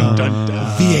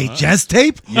 VHS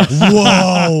tape.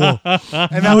 Whoa.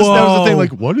 and that was the thing. Whoa.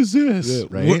 Like, what is this, Yeah,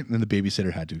 right? what- And the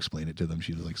babysitter had to explain it to them.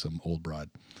 She was like some old broad,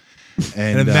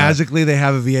 And and magically they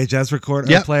have a VHS recorder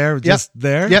Yep. player just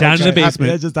there. Yep. Down in the Okay.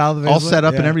 basement. Yeah, just down in the all basement. set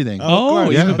up and Yeah. everything. Oh, of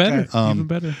course. even Yeah, better. okay. Even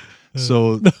better.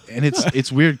 So, and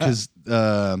it's weird because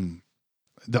the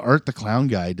Art the Clown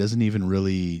guy doesn't even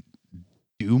really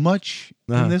do much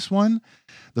Uh-huh. in this one.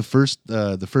 The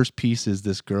first piece is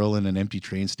this girl in an empty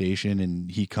train station,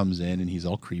 and he comes in and he's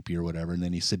all creepy or whatever, and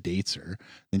then he sedates her.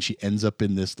 Then she ends up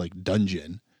in this like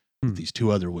dungeon with these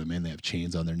two other women. They have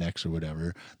chains on their necks or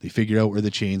whatever. They figure out where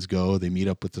the chains go. They meet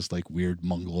up with this like weird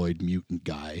mongoloid mutant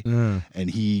guy, and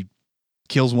he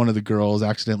kills one of the girls,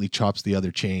 accidentally chops the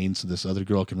other chain so this other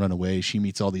girl can run away. She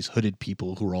meets all these hooded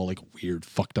people who are all like weird,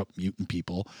 fucked up mutant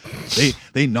people.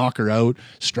 They knock her out,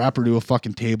 strap her to a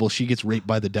fucking table. She gets raped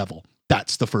by the devil.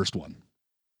 That's the first one.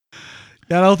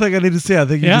 Yeah, I don't think I need to see it. I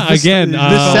think you Yeah, just, again, you The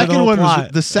just second whole one was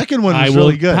plot. the second one I was will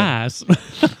really good. pass.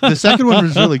 The second one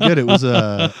was really good. It was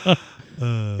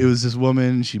it was this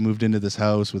woman. She moved into this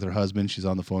house with her husband. She's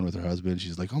on the phone with her husband.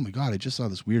 She's like, "Oh my god, I just saw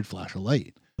this weird flash of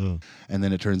light." And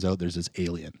then it turns out there's this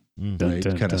alien, Mm. right,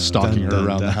 dun, kind dun, of stalking dun, her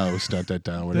around dun. the house,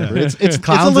 whatever. Yeah. It's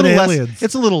Clowns a little and less. aliens.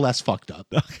 It's a little less fucked up.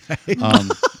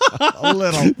 A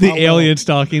little. The alien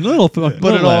stalking, little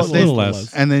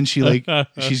less. And then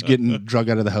she's getting drug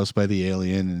out of the house by the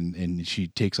alien, and she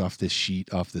takes off this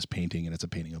sheet off this painting, and it's a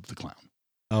painting of the clown.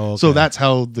 Oh, okay. So that's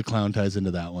how the clown ties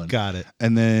into that one. got it.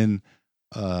 And then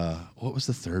what was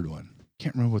the third one?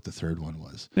 Can't remember what the third one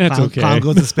was. That's Clown, okay. Clown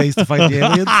goes to space to fight the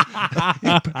aliens.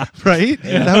 Right?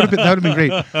 That would have been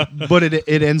great. But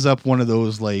it ends up one of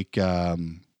those like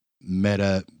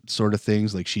meta sort of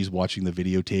things. Like she's watching the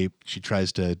videotape. She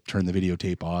tries to turn the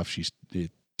videotape off.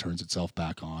 It turns itself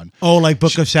back on. Oh, like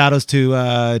Book of Shadows to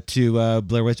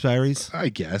Blair Witch Diaries. I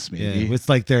guess Yeah, maybe. it's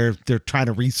like they're trying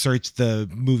to research the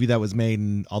movie that was made,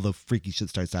 and all the freaky shit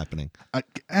starts happening.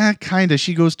 Kind of.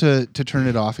 She goes to turn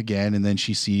it off again, and then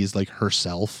she sees like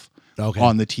herself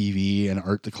on the TV, and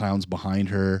Art the Clown's behind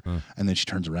her, and then she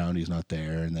turns around, he's not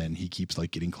there, and then he keeps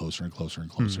like getting closer and closer and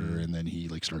closer, and then he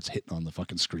like starts hitting on the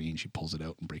fucking screen. She pulls it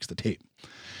out and breaks the tape,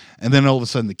 and then all of a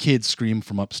sudden the kids scream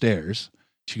from upstairs.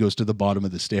 She goes to the bottom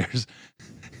of the stairs.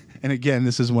 And again,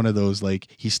 this is one of those, like,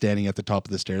 he's standing at the top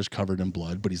of the stairs covered in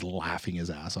blood, but he's laughing his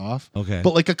ass off. Okay.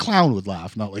 But like a clown would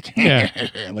laugh, not like,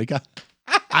 like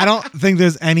I don't think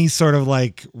there's any sort of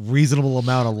like reasonable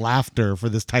amount of laughter for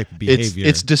this type of behavior.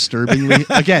 it's disturbingly,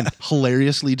 again,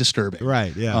 hilariously disturbing.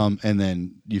 right. Yeah. And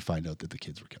then you find out that the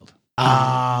kids were killed.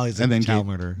 It's and a then child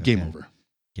murder. Game Okay. over.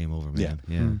 Game over,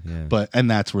 man. Yeah. But, and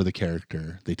that's where they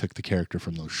took the character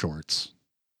from those shorts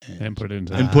And put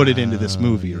it into this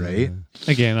movie, right?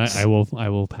 Again, I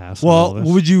will pass. on all Well,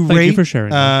 this. would you Thank rate you for sharing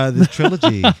that. this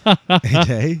trilogy,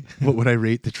 AJ? What would I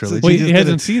rate the trilogy? Well, you he just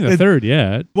hasn't did seen the it- third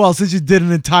yet. Well, since you did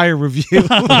an entire review,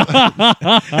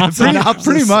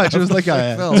 Pretty much. It was like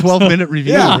a 12-minute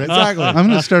review, Yeah, right? exactly. I'm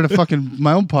going to start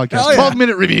my own podcast. Hell yeah.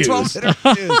 12-minute reviews. 12-minute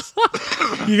reviews.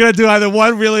 You're going to do either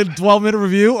one really 12-minute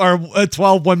review or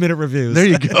 12 1-minute reviews. There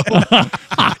you go.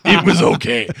 It was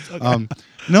okay.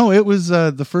 No, it was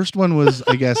the first one was,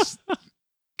 I guess,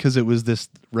 because it was this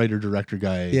writer-director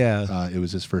guy. Yeah. It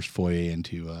was his first foray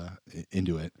into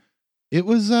it. It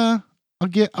was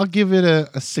I'll give it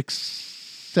a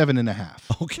 6,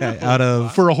 7.5 Okay. Out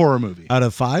of for a horror movie. out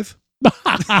of 5?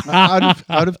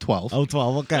 out of 12. Oh,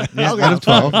 12. Okay. Yeah, Okay. out of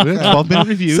 12. 12-minute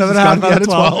reviews. 7.5 out of 12.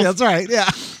 12. That's right. Yeah.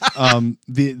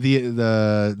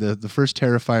 The first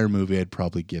Terrifier movie, I'd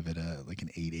probably give it an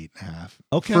 8.5.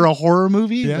 Okay. For a horror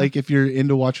movie, Yeah. like if you're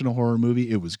into watching a horror movie,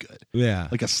 it was good. Yeah.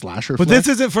 Like a slasher. But flick. this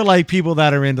isn't for like people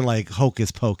that are into like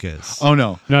Hocus Pocus. Oh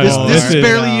no, No, this, no, this this is is,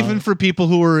 barely even for people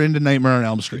who are into Nightmare on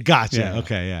Elm Street. Gotcha. Yeah.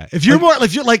 Okay. Yeah. If you're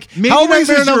like Maybe Hellraiser's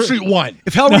Nightmare on Elm your- Street 1.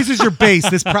 If Hellraiser's your base,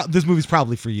 this movie's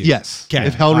probably for you. Yes. Okay.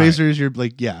 If All right. Hellraiser is your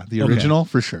the original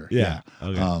for sure. Yeah.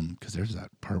 Okay. Because there's that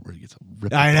part where he gets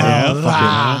ripped I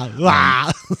apart. know.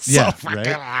 Yeah, So yeah, fucking-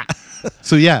 right?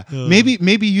 So yeah,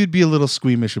 maybe you'd be a little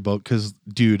squeamish about, because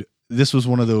dude, this was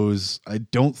one of those. I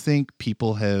don't think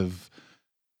people have,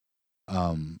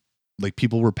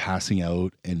 people were passing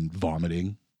out and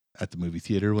vomiting at the movie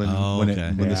theater when okay.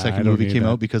 the Yeah, I second don't movie need came that.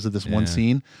 out because of this one Yeah.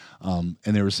 scene, and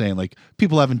they were saying like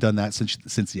people haven't done that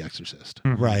since The Exorcist,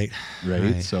 Right. right?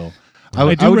 Right. So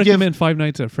I do would recommend Five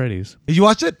Nights at Freddy's. Did you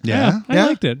watch it? Yeah. I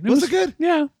liked it. Was it good?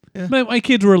 Yeah. Yeah. My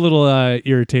kids were a little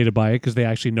irritated by it because they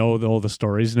actually know all the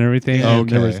stories and everything. Yeah.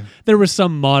 And Okay. there was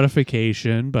some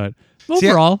modification, but See,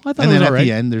 overall, I thought And it was then at all right.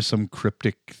 the end, there's some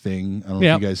cryptic thing. I don't know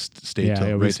Yeah. if you guys stayed Yeah, till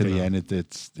we right to stayed the on. end.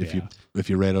 It's Yeah. if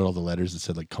you read out all the letters, it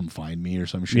said like "come find me" or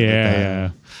some shit. Yeah, like that. yeah.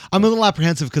 I'm a little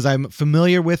apprehensive because I'm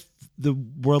familiar with the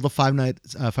world of Five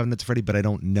Nights at Freddy, but I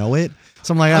don't know it.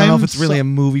 So I'm like, I don't know if I'm it's really a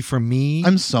movie for me.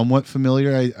 I'm somewhat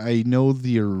familiar. I know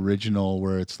the original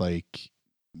where it's like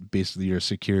basically you're a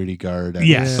security guard at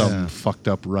Yes. some Yeah. fucked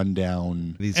up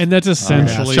rundown These- And that's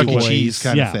essentially Chuck E. toys. Cheese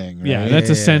kind yeah, of thing. Right? Yeah, that's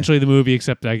Yeah. essentially the movie,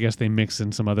 except I guess they mix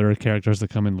in some other characters that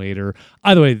come in later.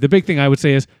 Either way, the big thing I would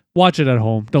say is watch it at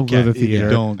home. Don't go to the Yeah, theater.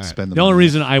 don't Right. spend the The only money.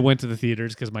 reason I went to the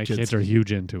theaters because my Kids. kids are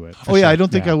huge into it. Oh yeah, I don't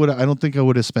think Yeah. I would. I don't think I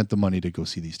would have spent the money to go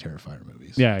see these Terrifier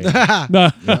movies. Yeah, yeah. No.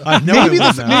 I know Maybe it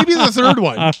was the not. maybe the third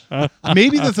one.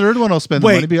 Maybe the third one I'll spend the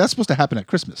Wait. money. Because that's supposed to happen at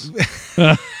Christmas.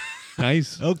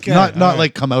 Nice. Okay. not all right.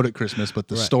 like come out at Christmas, but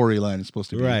the Right. storyline is supposed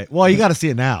to be Right. Well, you got to see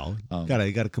it now. Um,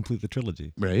 You got to complete the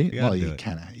trilogy. right. You gotta Well, do you it.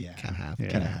 kind of have to.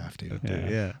 kind of have to. Yeah.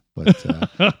 Yeah.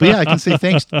 But yeah, I can say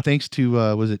thanks to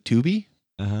was it Tubi?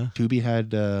 Uh-huh. Tubi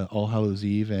had All Hallows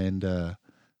Eve and the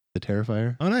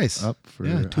Terrifier Oh, nice. up for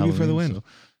Yeah, Tubi for the Halloween, win. so,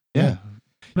 yeah.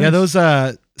 Yeah, those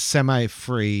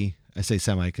semi-free, I say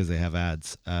semi because they have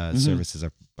ads, services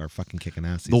are fucking kicking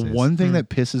ass these The days. one thing that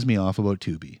pisses me off about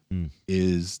Tubi Mm.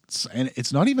 is, and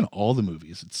it's not even all the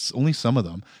movies, it's only some of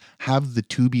them, have the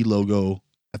Tubi logo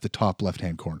at the top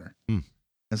left-hand corner. Mm.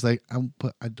 It's like,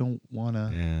 but I don't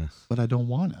wanna, Yeah. but I don't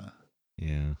wanna,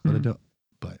 Yeah. but I Mm. don't,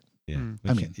 but Yeah. Mm.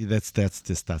 I mean-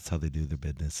 that's how they do their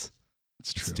business. it's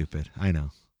It's true. stupid. I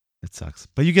know. It sucks.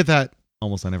 But you get that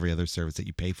almost on every other service that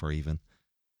you pay for even.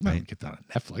 I Right. don't get that on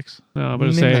Netflix No, I'm gonna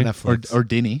Maybe say, not Netflix. or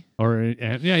Disney.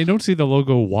 yeah, you don't see the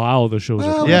logo while the shows are.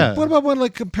 Well, coming. Yeah. What about one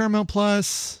like Paramount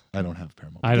Plus? I don't have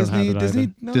Paramount. I don't Disney, have it Disney,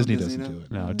 either. no, Disney doesn't do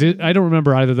it. No, I don't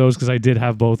remember either of those because I did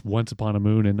have both Once Upon a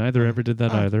Moon, and neither ever did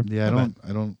that either. Yeah,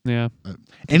 I don't. Yeah,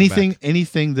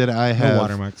 Anything that I No have,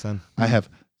 watermarks on. I have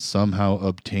somehow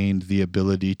obtained the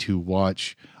ability to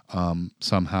watch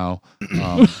somehow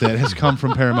that has come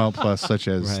from Paramount Plus, such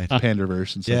as Right.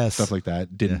 Panderverse and Yes. stuff like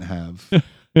that. Didn't have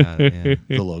Yeah.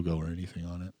 the logo or anything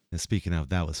on it. And speaking of,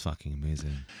 that was fucking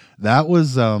amazing. That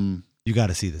was You got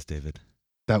to see this, David.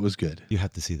 good. You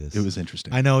have to see this. It was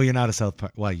interesting. I know you're not a South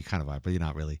Park. Well, you kind of are, but you're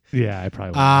not really. yeah, I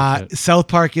probably. won't watch it. South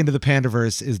Park Into the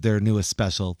Pandaverse is their newest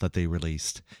special that they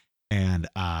released, and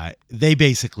they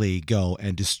basically go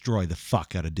and destroy the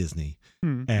fuck out of Disney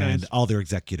and Nice. all their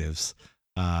executives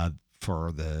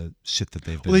for the shit that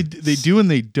they've been. Well, they do and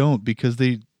they don't, because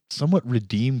they somewhat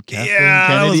redeemed Kathleen Yeah,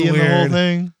 that was Kennedy in the whole weird.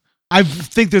 thing. I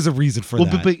think there's a reason for Well,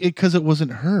 that. but because it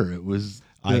wasn't her, it was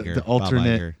Iger, the Bob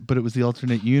alternate, Iger. but it was the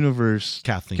alternate universe.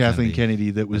 Kathleen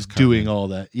Kennedy that was As doing Cartman. all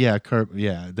that. Yeah,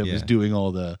 that was Yeah. doing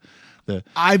all the.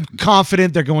 I'm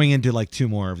confident they're going into like 2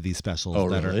 more of these specials. Oh,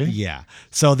 that really? Are, yeah.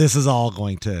 So this is all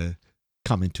going to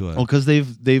come into it. Oh, because they've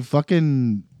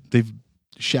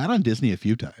shat on Disney a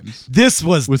few times. This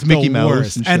was With the Mickey Mouse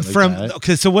worst. and shit And like from that.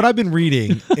 okay, so what I've been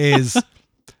reading is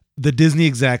the Disney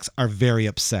execs are very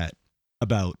upset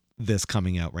about this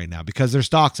coming out right now because their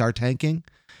stocks are tanking,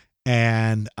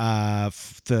 and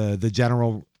the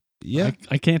general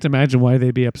I can't imagine why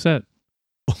they'd be upset.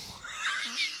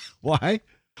 why?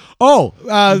 Oh,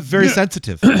 very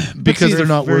sensitive Because they're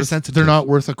not very worth sensitive. they're not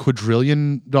worth $1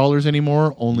 quadrillion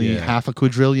anymore. Only Yeah. half $1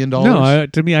 quadrillion. No,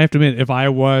 to me, I have to admit, if I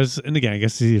was, and again, I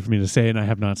guess it's easy for me to say, and I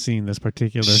have not seen this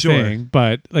particular Sure. thing,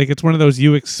 but like it's one of those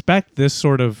you expect this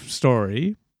sort of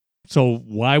story, so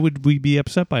why would we be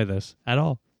upset by this at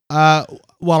all?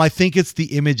 Well, I think it's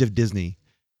the image of Disney.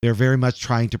 They're very much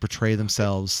trying to portray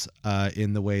themselves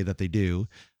in the way that they do.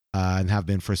 and have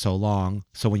been for so long.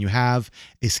 So when you have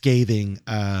a scathing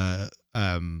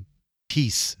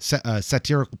piece,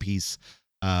 satirical piece,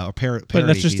 or parody But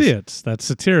that's just piece, it. That's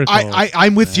satirical.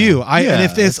 I'm with you. And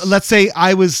if this, let's say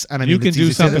I was, and I mean, You can it's do easy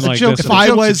to say something this, like joke. this. if I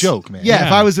joke's was a joke, man. Yeah,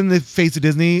 if Yeah. I was in the face of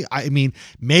Disney, I mean,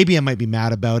 maybe I might be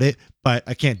mad about it, but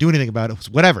I can't do anything about it.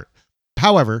 Whatever.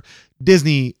 However,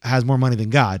 Disney has more money than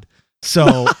God.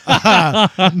 So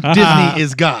Disney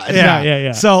is God.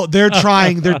 Yeah. So they're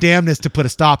trying their damnness to put a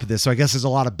stop to this. So I guess there's a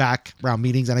lot of background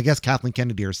meetings, and I guess Kathleen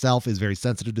Kennedy herself is very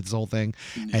sensitive to this whole thing,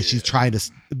 and she's trying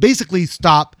to basically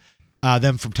stop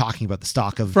them from talking about the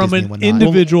stock of From Disney an and whatnot.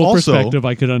 individual Well, also- perspective,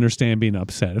 I could understand being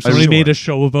upset. If somebody Sure. made a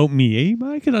show about me,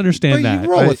 I could understand But that.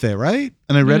 you roll with it, right?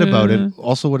 And I read about Yeah. it.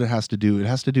 Also, what it has to do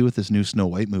with this new Snow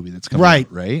White movie that's coming Right.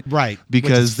 out, right? Right.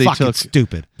 Because Which is they fucking took-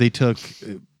 stupid. They took,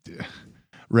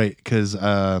 right? Because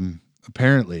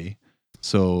apparently,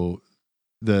 so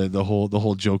the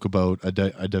whole joke about a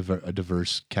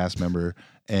diverse cast member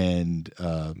and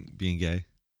Being gay.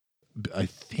 I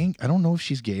don't know if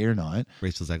she's gay or not.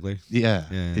 Rachel Zegler. Yeah,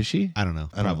 Yeah. is she? I don't know.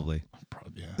 I don't know. Probably.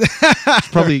 Probably, yeah.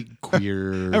 She's probably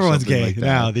queer. Or Everyone's something gay like that.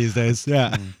 now these days.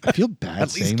 Yeah. I feel bad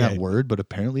At least saying gay. that word, but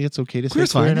apparently it's okay to say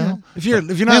Queer's queer fine. now. Yeah. If you're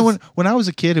Man, not, when I was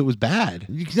a kid, it was bad.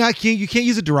 you can't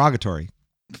use a derogatory.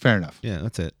 Fair enough. Yeah,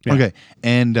 that's it. Yeah. Okay,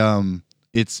 and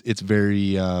it's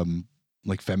very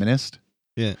like feminist.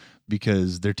 Yeah.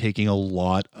 Because they're taking a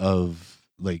lot of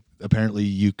like apparently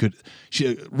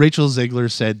Rachel Zegler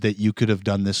said that you could have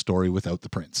done this story without the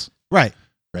prince, Right.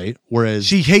 right? Whereas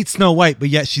She hates Snow White, but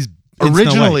yet she's in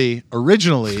Snow White.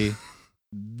 originally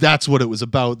that's what it was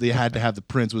about. They had to have the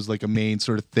prince was like a main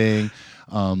sort of thing.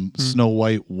 Snow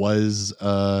White was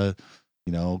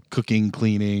cooking,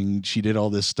 cleaning. She did all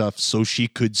this stuff so she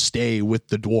could stay with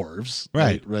the dwarves.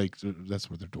 Right. Right. That's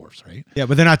where they're dwarves, right? Yeah,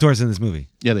 but they're not dwarves in this movie.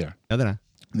 Yeah, they are. No, they're not.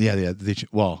 Yeah.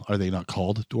 Well, are they not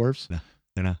called dwarves? No,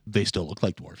 they're not. They still look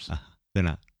like dwarves. They're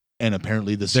not. And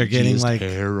apparently the They're CG getting, is like-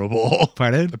 terrible.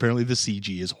 Pardon? Apparently the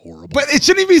CG is horrible. But it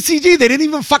shouldn't even be CG. They didn't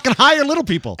even fucking hire little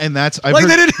people. And that's they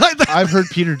didn't. I've heard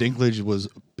Peter Dinklage was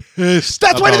pissed.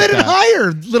 That's why about they didn't that.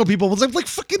 hire little people. It was like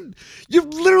fucking. You're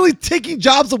literally taking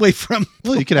jobs away from.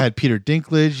 Well, you could have had Peter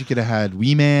Dinklage. You could have had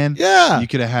Wee Man. Yeah. You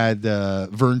could have had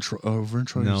Vern Troy. Oh, Vern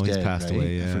Troy No, is he's dead, passed right?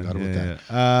 away. Yeah, I forgot about that.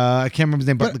 I can't remember his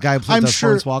name, but But the guy who plays I'm the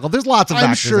sure- Florence Welk. There's lots of. I'm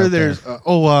actors sure out there.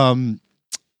 there's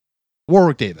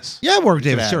Warwick Davis. Yeah, Warwick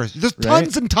Davis. Bad, Sure. There's right?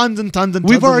 tons and tons and tons and tons.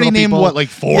 We've of already little named people. what, like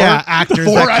four? Yeah, actors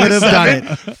Four that out could of have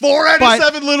done seven? it. 4 out But of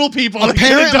 7 little people. that could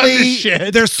have done this Apparently,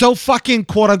 shit. they're so fucking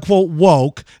quote unquote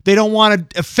woke. They don't want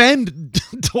to offend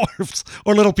dwarfs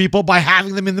or little people by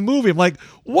having them in the movie. I'm like,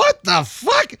 what the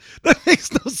fuck? That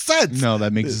makes no sense. No,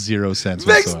 that makes zero sense.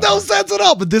 Makes no whatsoever. sense at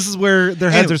all. But this is where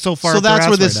their heads Anyway, are so far. So up their that's ass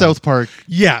where this right now. South Park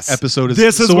yes episode is.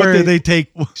 This is so what where they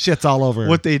take shits all over.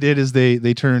 What they did is they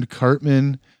turned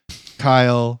Cartman,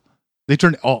 Kyle. They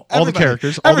turned all the Everybody.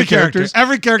 characters, Every character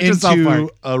in South into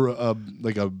Park.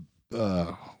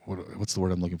 what's the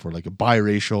word I'm looking for? Like a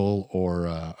biracial or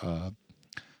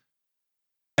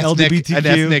LGBTQ, an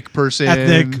ethnic person,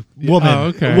 ethnic woman, Oh,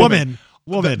 okay. woman.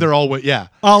 They're all yeah.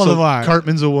 All of So them are.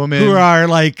 Cartman's a woman who are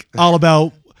like all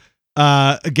about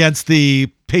against the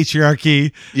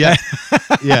patriarchy. Yeah,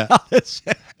 yeah. All this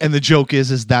shit. And the joke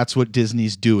is that's what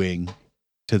Disney's doing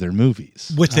to their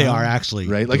movies, Which they are actually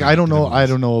right? Like doing I don't to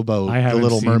their know movies. about I The haven't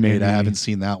Little seen Mermaid. I any. haven't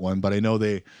seen that one, but I know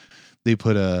they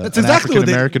put That's an exactly African what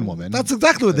they- American woman. That's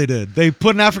exactly what they did. They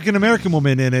put an African American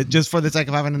woman in it just for the sake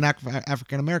of having an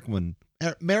African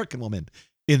American woman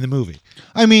in the movie.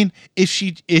 I mean, if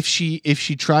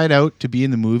she tried out to be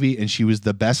in the movie and she was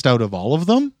the best out of all of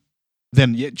them,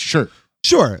 then yeah, sure.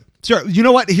 Sure. You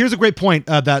know what? Here's a great point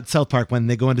that South Park, when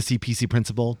they go in to see PC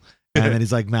Principal, and then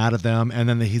he's like mad at them, and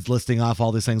then he's listing off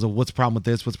all these things of what's the problem with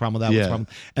this, what's the problem with that, what's the Yeah. problem.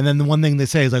 And then the one thing they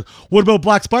say is like, what about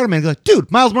Black Spider-Man? He's like, dude,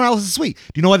 Miles Morales is sweet.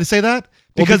 Do you know why they say that?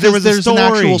 Because there was there's a an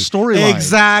actual story. storyline.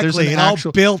 Exactly. There's an It all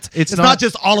actual- built. it's It's not- not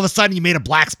just all of a sudden you made a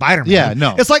Black Spider-Man. Yeah,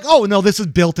 no. It's like, oh, no, this is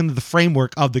built into the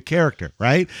framework of the character,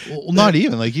 right? Well, not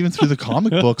even through the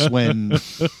comic books when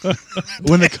the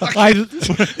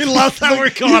He loves how we're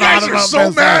going on about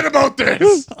this. about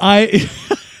this.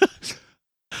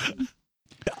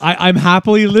 I'm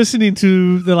happily listening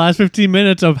to the last 15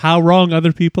 minutes of how wrong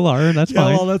other people are, and that's Yeah,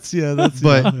 fine. well, that's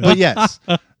But yes,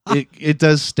 it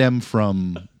does stem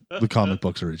from the comic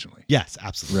books originally, yes,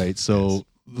 absolutely. right? So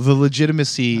the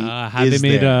legitimacy had is they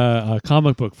made there. a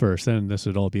comic book first, then this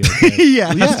would all be okay.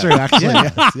 Yeah, that's Yeah. true. Actually,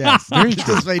 Yeah. yes. Very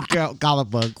true. Just made comic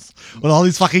books with all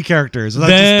these fucking characters. And Then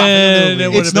just stuff in the it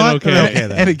movie. would It's have not been okay. Okay,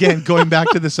 then. and again, going back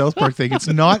to the South Park thing, it's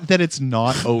not that it's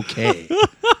not okay,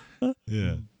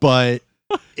 Yeah. but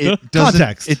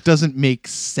Context. It doesn't make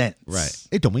sense. Right.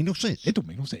 It don't make no sense. It don't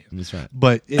make no sense. That's right.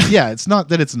 But it's not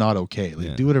that it's not okay. Like,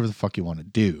 Yeah. do whatever the fuck you want to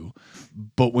do.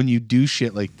 But when you do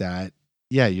shit like that,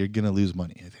 yeah, you're gonna lose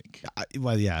money, I think.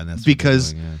 Well, yeah, and that's what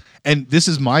Because they're doing, and this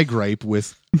is my gripe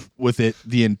with it,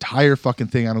 the entire fucking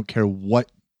thing. I don't care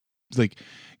what, like,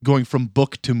 going from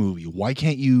book to movie. Why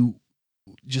can't you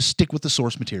just stick with the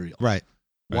source material? Right.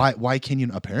 Why can you?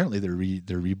 Apparently they're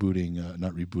rebooting,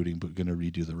 not rebooting, but gonna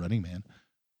redo the Running Man.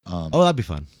 Oh, that'd be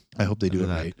fun. I hope they do it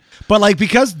that. right. But like,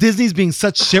 because Disney's being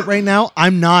such shit right now,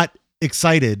 I'm not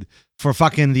excited for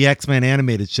fucking the X-Men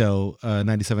animated show,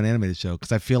 97 animated show,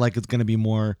 because I feel like it's gonna be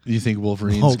more. You think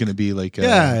Wolverine's woke. gonna be like?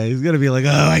 Yeah, he's gonna be like, oh,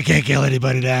 I can't kill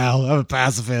anybody now. I'm a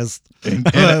pacifist. And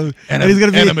he's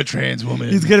gonna be. I'm a trans woman.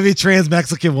 He's gonna be trans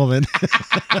Mexican woman.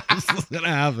 This is gonna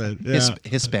happen. Yeah.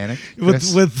 Hispanic. with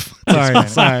sorry.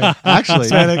 Actually,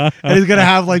 Hispanic. And he's gonna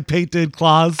have like painted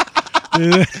claws.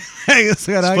 It's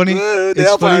funny.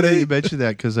 It's funny that you mentioned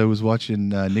that because I was watching.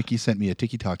 Nikki sent me a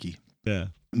tiki-taki Yeah.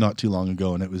 not too long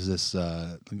ago, and it was this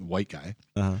white guy,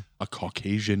 Uh-huh. a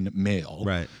Caucasian male,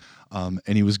 Right. and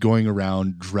he was going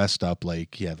around dressed up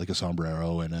like he had like a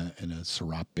sombrero and a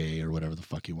serape or whatever the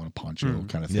fuck you want, a poncho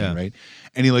kind of thing, Yeah. right?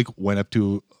 And he like went up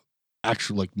to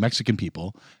actual like Mexican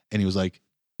people, and he was like,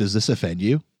 "Does this offend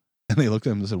you?" And they looked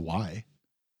at him and said, "Why?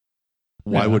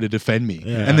 Why would it offend me?"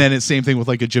 Yeah. And then it's same thing with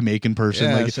like a Jamaican person,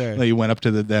 Yeah, like sure. he went up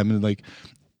to them and like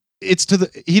it's to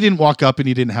the he didn't walk up and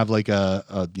he didn't have like a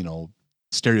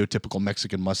stereotypical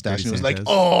Mexican mustache. And he was like,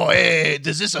 Sanchez. "Oh, hey,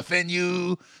 does this offend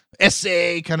you?"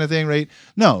 Essay kind of thing, right?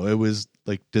 No, it was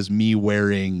like, "Does me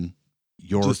wearing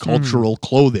your Just- cultural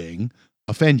clothing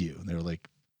offend you?" And they were like,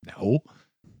 "No."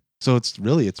 So it's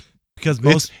Because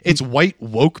most it's white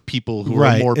woke people who are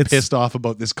Right, more it's- pissed off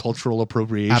about this cultural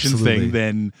appropriation Absolutely. thing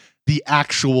than the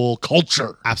actual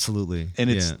culture. absolutely. And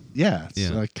it's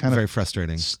like kind very of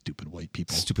frustrating. stupid white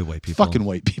people. Stupid white people. Fucking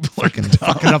white people are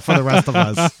fucking up for the rest of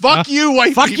us. Fuck you,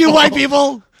 white Fuck people. you, white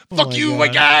people. Fuck my you, God.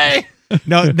 white guy.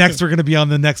 No, next we're gonna be on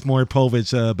the next Maury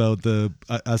Povich about the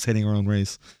us hating our own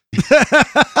race.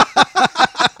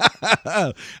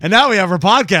 And now we have our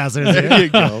podcasters. There you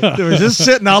go. They were just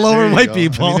shitting all There over you white go.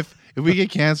 people. I mean, if we get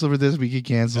canceled for this, we get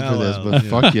canceled for this. well, But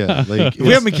fuck yeah, like we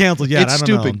haven't been canceled yet. it's I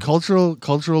don't stupid. know.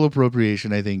 Cultural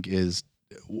appropriation, I think, is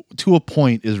to a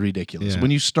point is ridiculous. Yeah.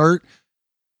 When you start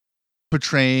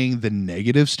portraying the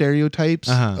negative stereotypes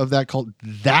Uh-huh. of that cult,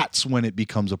 that's when it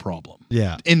becomes a problem.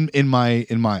 Yeah, In my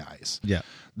eyes, yeah.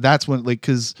 that's when, like,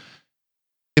 because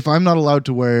if I'm not allowed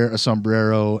to wear a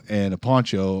sombrero and a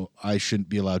poncho, I shouldn't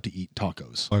be allowed to eat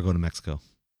tacos. Or go to Mexico.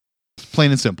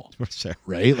 Plain and simple. For sure.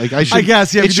 Right? Like I should.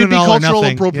 guess, yeah, if it you're should be doing all or cultural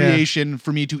nothing, appropriation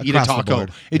for me to eat a Across the taco.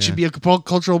 board. It should be a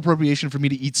cultural appropriation for me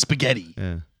to eat spaghetti.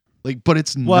 Yeah. Like, but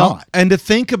it's Well, not. and to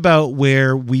think about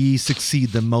where we succeed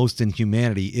the most in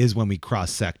humanity is when we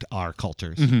cross-sect our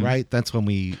cultures, Mhm. right? That's when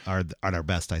we are at our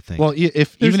best, I think. Well,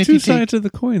 if There's even if two you take, sides of the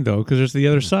coin, though, because there's the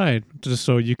other side, just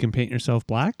so you can paint yourself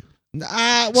black.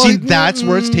 see, that's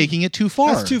where it's taking it too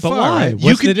far. That's too But far. why? Right? What's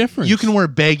you can, the difference? You can wear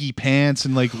baggy pants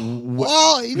and like.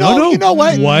 Well, you No, know, no. you know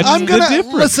what? What's I'm the gonna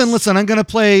difference? listen. I'm gonna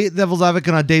play devil's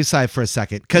advocate on Dave's side for a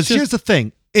second, because It's just- here's the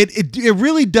thing. It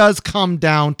really does come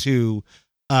down to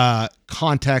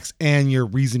context and your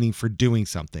reasoning for doing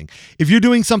something. If you're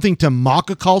doing something to mock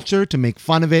a culture, to make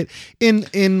fun of it in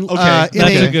That's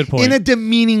a good point. in a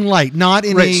demeaning light, not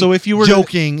in Right, a so if you were to-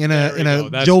 joking in There we go, a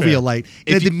that's jovial fair. light,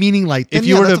 in a If you- demeaning light, then If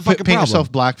you were that's to a fucking paint problem.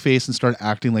 yourself blackface and start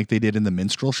acting like they did in the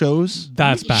minstrel shows,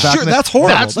 That's bad. Sure, that's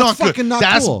horrible. That's not good. fucking not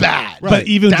That's cool. bad. Right. But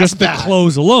even That's just the bad.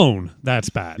 clothes alone, that's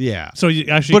bad. Yeah. So you,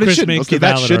 actually, But it Chris shouldn't. makes Okay, the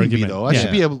that valid shouldn't argument. be though. I Yeah.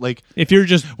 should be able like. If you're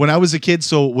just When I was a kid,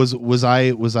 so was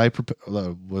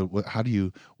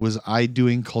I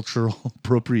doing cultural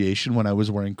appropriation when I was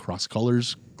wearing cross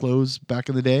colors clothes back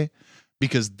in the day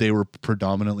because they were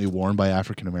predominantly worn by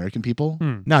African American people,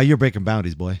 No, you're breaking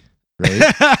boundaries, boy.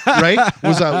 right? Right?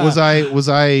 Was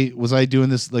I doing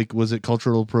this, like, was it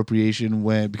cultural appropriation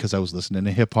because I was listening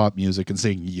to hip hop music and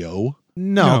saying yo?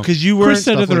 No, because you were Chris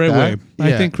said it the stuff right like way. that. I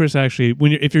Yeah. think Chris actually,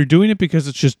 if you're doing it because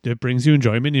it brings you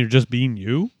enjoyment and you're just being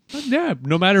you, yeah,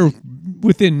 no matter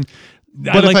within.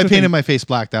 But if I painted my face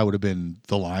black, that would have been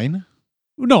the line.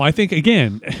 No, I think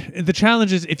again, the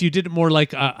challenge is if you did it more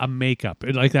like a makeup,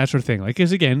 like that sort of thing. Like,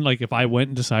 because again, like if I went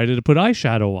and decided to put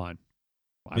eyeshadow on,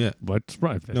 Yeah. what's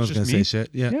right? That's no one's just gonna say me. shit.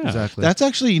 Yeah, Yeah. exactly. That's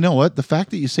actually, you know what? The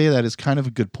fact that you say that is kind of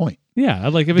a good point. Yeah,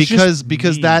 like if it's just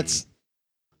because me.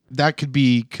 that could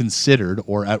be considered,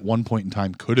 or at one point in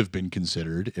time could have been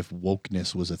considered, if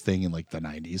wokeness was a thing in like the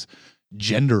 90s,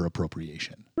 gender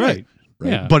appropriation. right.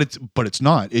 right? Yeah. But it's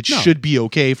not. It No. should be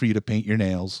okay for you to paint your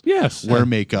nails, Yes. wear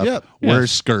makeup, Yep. wear a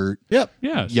Yes. skirt, Yep.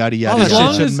 Yes. yada All yada that As shit long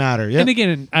yada. shouldn't as- matter. Yep. And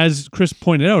again, as Chris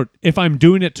pointed out, if I'm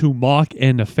doing it to mock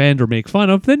and offend or make fun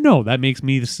of, then no, that makes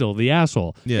me still the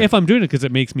asshole. Yeah. If I'm doing it because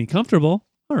it makes me comfortable,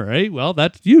 all right, well,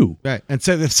 that's you. Right. And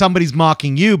so if somebody's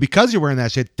mocking you because you're wearing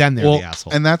that shit, then they're the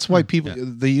asshole. And that's why people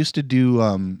they used to do. I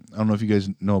don't know if you guys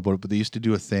know about it, but they used to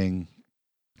do a thing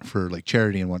for like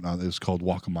charity and whatnot. It was called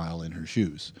 "Walk a Mile in Her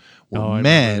Shoes," where Oh, I remember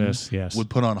men this, yes. would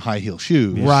put on high heel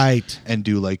shoes, Right. and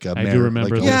do like a. I do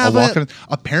remember like this. Yeah, a walk. but-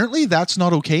 Apparently, that's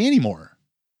not okay anymore.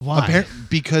 Why?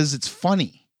 Because it's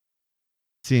funny.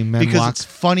 Seeing men Because walk. it's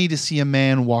funny to see a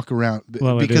man walk around.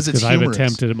 Well, because it's I've humorous.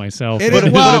 attempted it myself. It But, is-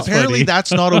 but well, apparently funny.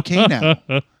 that's not okay now.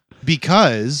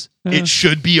 Because Yeah. it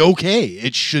should be okay.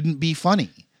 It shouldn't be funny.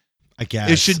 I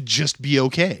guess It should just be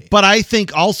okay. But I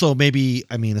think also maybe,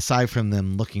 I mean, aside from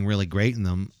them looking really great in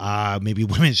them, maybe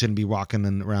women shouldn't be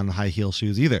walking around in high heel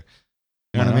shoes either.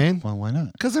 You know what I mean? Well, why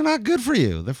not? Because they're not good for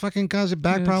you. They're fucking cause you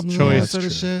back Yeah, it's problems and all that choice. sort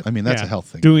of shit. I mean, that's Yeah. a health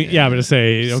thing. Doing, but to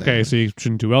say, Just okay, saying. so you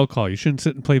shouldn't do alcohol. You shouldn't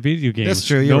sit and play video games. That's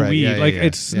true, you're no right. weed. Yeah, like yeah,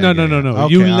 it's yeah. no. Yeah, yeah.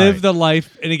 You Okay, all live right. the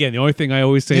life. And again, the only thing I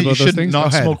always say Yeah, you about those should things. not Go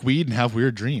ahead. smoke weed and have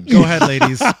weird dreams. Go ahead,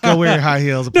 ladies. Go wear your high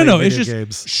heels and play No, video it's just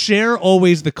games. share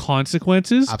always the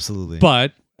consequences. Absolutely.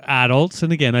 But adults,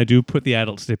 and again, I do put the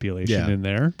adult stipulation Yeah. in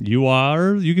there. You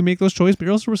can make those choices, but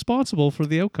you're also responsible for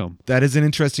the outcome. That is an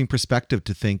interesting perspective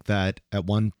to think that at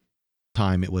one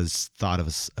time it was thought of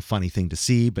as a funny thing to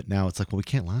see, but now it's like, well, we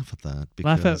can't laugh at that.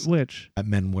 Laugh because at which? at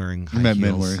men wearing high Men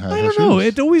heels. wearing high I heel don't know. shoes.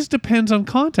 It always depends on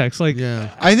context. Like,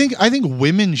 Yeah. I think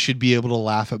women should be able to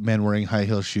laugh at men wearing high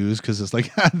heel shoes because it's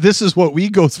like this is what we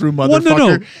go through, Well,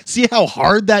 motherfucker. no. See how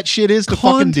hard that shit is to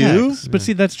fucking do. context. But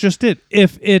see, that's just it.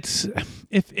 If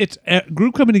it's a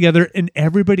group coming together and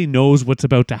everybody knows what's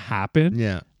about to happen,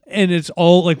 Yeah. and it's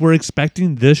all like we're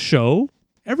expecting this show,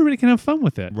 everybody can have fun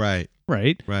with it. Right.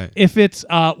 Right. Right. If it's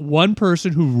one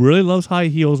person who really loves high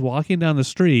heels walking down the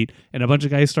street and a bunch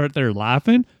of guys start there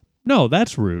laughing, no,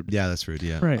 that's rude. Yeah, that's rude.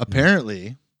 Yeah. Right.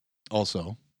 Apparently,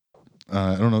 also,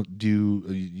 I don't know. Do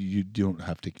you don't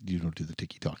have to? You don't do the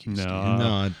ticky talkie? No. No,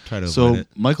 I try to So avoid it.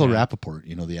 Michael Yeah. Rappaport,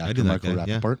 you know the I actor do that Michael guy,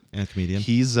 yeah. Rappaport. And comedian.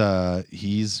 He's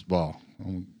well,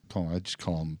 I just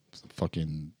call him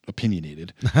fucking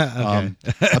opinionated. Okay.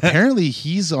 Apparently,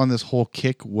 he's on this whole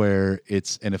kick where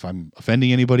it's, and if I'm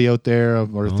offending anybody out there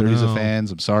or if there's no. a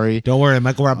fans, I'm sorry. Don't worry,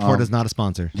 Michael Rappaport is not a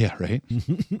sponsor. Yeah, right.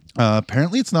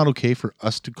 Apparently, it's not okay for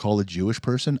us to call a Jewish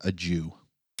person a Jew.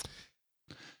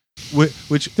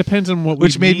 Which Depends on what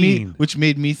which we made mean.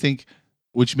 me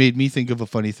think of a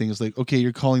funny thing. Is like, okay,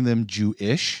 you're calling them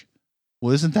Jewish.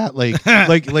 Well, isn't that like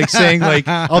like saying like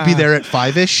I'll be there at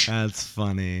 5ish? That's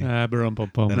funny.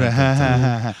 Ba-rum-pum-pum.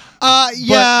 Yeah. But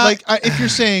like if you're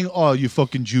saying, "Oh, you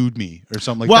fucking Jewed me" or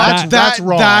something like Well, that's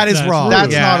wrong. That is That's wrong. rude.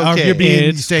 That's yeah. not Or if okay. you're being,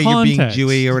 It's say you're being context.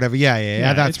 Jewy or whatever. Yeah,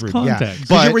 Yeah, that's it's rude. context. Yeah.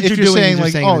 But what if you're doing saying is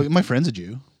like, saying "Oh, that- my friend's a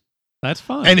Jew," That's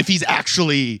fine. and if he's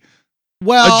actually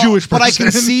well, a Jewish but I can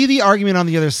person. see the argument on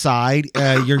the other side.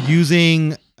 You're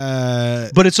using,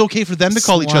 but it's okay for them to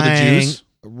call each other slang. Jews.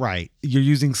 Right. You're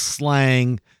using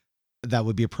slang that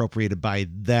would be appropriated by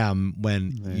them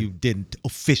when Yeah. you didn't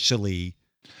officially.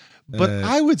 But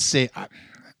I would say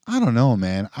I don't know,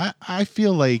 man. I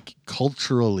feel like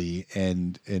culturally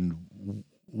and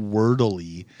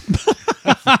wordily,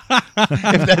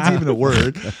 if that's even a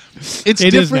word, it's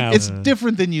It is different. now. It's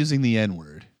different than using the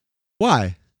N-word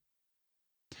Why?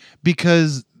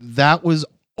 because that was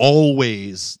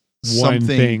always One something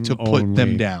thing to put them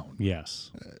only. down. Yes.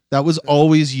 That was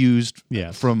always used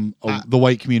Yes. from the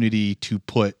white community to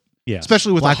put, Yes.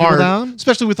 especially with Black the people hard, down?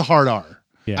 especially with the hard R.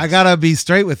 Yes. I gotta be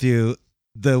straight with you.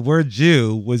 The word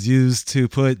Jew was used to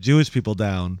put Jewish people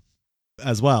down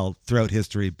as well throughout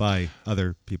history by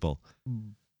other people.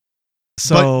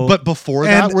 So, but before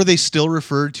that, and- were they still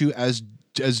referred to as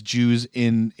Jews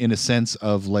in a sense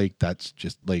of like that's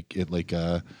just like it like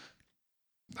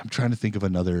I'm trying to think of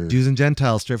another Jews and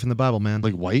Gentiles, straight from the Bible, man.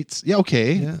 like whites. Yeah,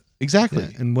 okay, yeah, exactly.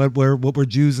 yeah. And what were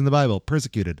Jews in the Bible?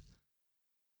 Persecuted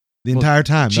the entire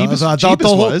time. Jeebus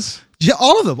was. Yeah,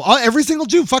 all of them. Every single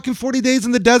Jew, fucking 40 days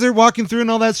in the desert, walking through and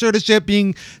all that sort of shit,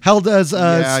 being held as Yeah,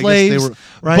 I guess slaves. they were,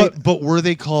 right? But were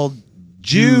they called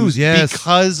Jews, yes.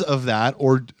 because of that,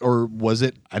 or was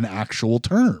it an actual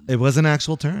term, It was an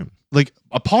actual term. like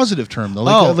a positive term though,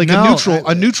 like no,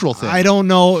 a neutral thing? I don't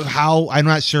know how. I'm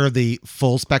not sure of the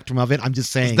full spectrum of it. I'm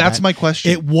just saying That's that my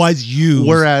question. It was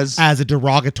used as a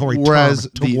derogatory term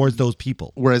towards those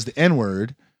people. Whereas the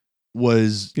N-word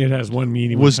was It has one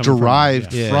meaning. was coming from-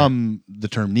 derived Yeah. from the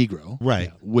term Negro,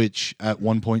 Right. which at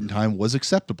one point in time was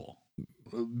acceptable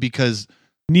because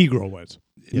Negro was.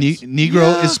 Yes.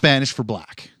 Negro is Spanish for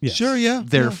black. Yes. Sure, yeah.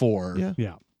 Therefore, Yeah.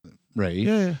 Yeah. right?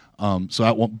 Yeah. So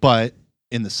at one, but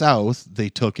in the South, they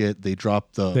took it, they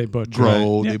dropped the They butchered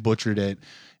grow, it. Yeah. they butchered it.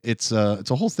 It's a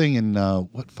whole thing in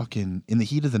In the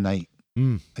Heat of the Night.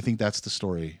 Mm. I think that's the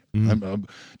story. Mm.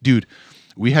 Dude,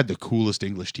 we had the coolest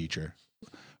English teacher.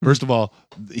 First of all,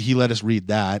 he let us read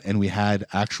that, and we had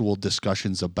actual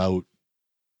discussions about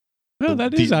No,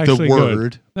 that is actually the good.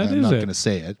 word. That I'm is not it. going to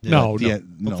say it. No, but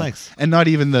no. Well, thanks. And not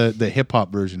even the hip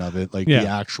hop version of it, like Yeah. the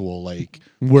actual like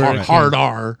Where hard, it hard came-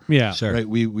 R. Yeah. Sure. Right.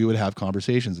 We would have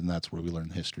conversations, and that's where we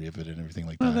learned the history of it and everything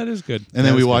like that. Oh, that is good. And then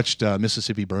That we is good. watched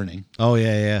Mississippi Burning. Oh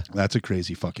yeah. That's a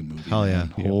crazy fucking movie. Hell yeah.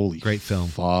 man. Holy Great film.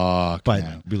 Fuck. But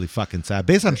man. really fucking sad.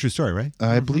 Based on a true story, right?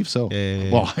 I believe so.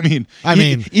 Yeah. Well, I mean, I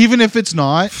mean- even if it's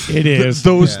not, It is.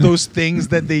 those things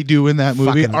that they do in that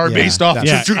movie Fucking- are yeah. based off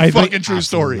Yeah, true, I think- fucking true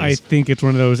stories. I think it's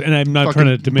one of those, and I'm not Fucking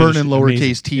trying to diminish burning it. lowercase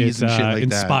Amazing. T's It's, and shit like that.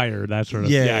 inspired, that sort of.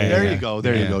 Yeah, there yeah. you go.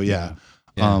 There you Yeah. go. Yeah.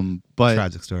 Yeah. But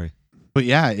Tragic story. But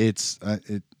yeah, it's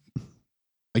it.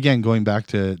 Again, going back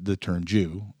to the term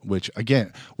Jew, which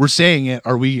again we're saying it.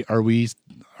 Are we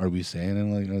saying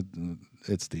it like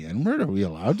it's the N word? Are we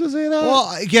allowed to say that?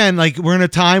 Well, again, like we're in a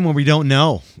time where we don't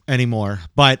know anymore,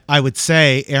 but I would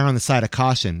say err on the side of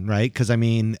caution, right? Because I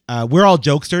mean, we're all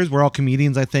jokesters, we're all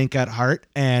comedians, I think, at heart,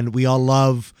 and we all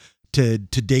love to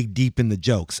dig deep in the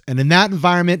jokes. And in that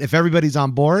environment, if everybody's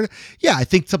on board, yeah, I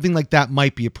think something like that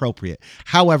might be appropriate.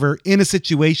 However, in a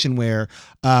situation where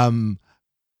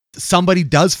somebody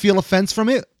does feel offense from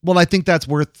it, well, I think that's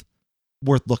worth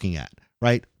looking at.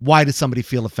 Right? Why does somebody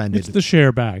feel offended? It's the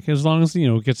share back, as long as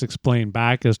it gets explained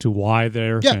back as to why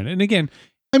they're Yeah. offended. And again,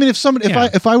 I mean, if somebody, Yeah.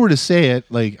 if I were to say it,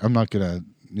 like I'm not gonna,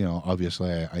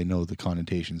 obviously I know the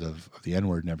connotations of the N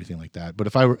word and everything like that. But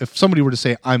if somebody were to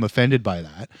say I'm offended by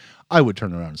that, I would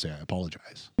turn around and say I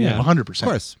apologize. Yeah. 100%. Of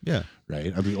course, yeah.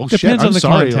 Right. I mean, oh Depends shit, on I'm the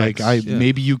sorry. context. Like Yeah.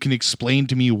 maybe you can explain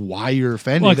to me why you're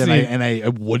offended, Well, see- and I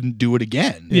wouldn't do it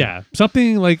again. yeah,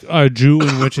 something like a Jew,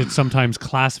 in which it's sometimes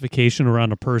classification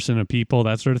around a person, a people,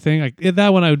 that sort of thing. Like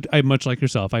that one, I much like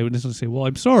yourself. I would necessarily say, "Well,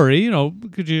 I'm sorry.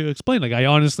 Could you explain?" Like I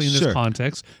honestly, in this Sure.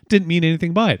 context, didn't mean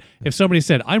anything by it. If somebody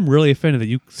said, "I'm really offended that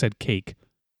you said cake,"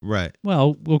 Right.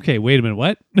 well, okay, wait a minute,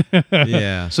 what?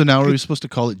 Yeah. So now are we supposed to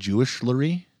call it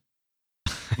Jewishlery?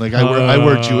 Like I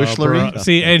wear Jewishlery?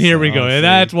 See, and here we go. See,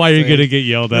 That's why you're see. gonna get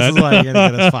yelled This at. is why you're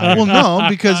gonna get us fired. Well, no,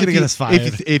 because Gonna get us fired.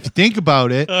 if you think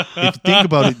about it,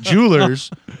 jewelers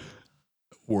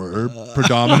were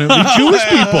predominantly Jewish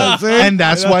people, See? and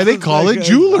that's why they call it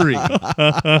jewelry.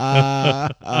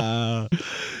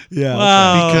 Yeah.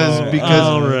 Wow. Because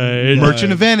All right.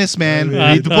 Merchant of Venice, man,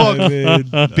 read the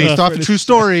book based off a true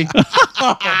story.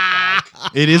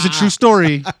 It is a true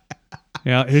story,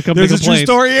 Yeah, here comes There's the a true complaint.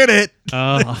 story in it.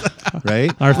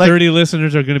 right? Our 30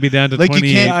 listeners are going to be down to like you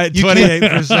 28. can't- you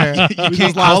 28 for sure. You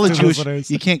can't call a Jewish.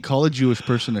 You can't call a Jewish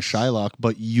person a Shylock,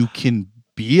 but you can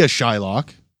be a Shylock.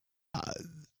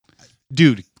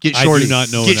 Dude, get I shorty. do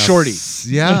not know Get enough. shorty.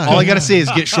 Yeah. All I gotta say is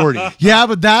get shorty. Yeah,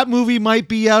 but that movie might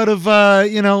be out of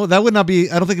that would not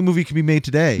be. I don't think a movie can be made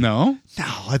today. No,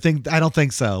 I don't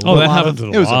think so. Oh, A that lot happens of-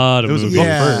 in a lot of it was a movies. book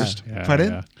Yeah. first. Yeah, Pardon?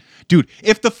 yeah. Dude,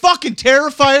 if the fucking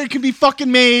Terrifier can be fucking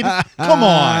made, come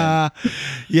on.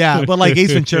 Yeah, but like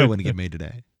Ace Ventura wouldn't get made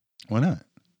today. Why not?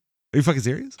 Are you fucking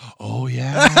serious? Oh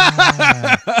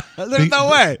yeah. There's no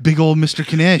way. Big old Mr.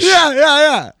 Knish.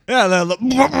 Yeah.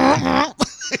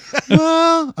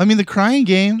 Well, I mean the Crying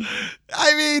Game.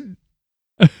 I mean,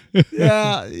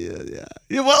 yeah.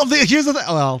 Well, here's the thing.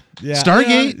 Well, yeah,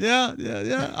 Stargate?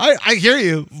 Yeah. I hear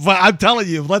you, but I'm telling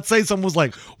you, let's say someone was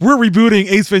like, "We're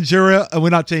rebooting Ace Ventura, and we're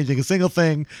not changing a single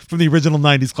thing from the original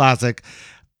 '90s classic."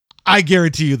 I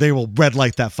guarantee you, they will red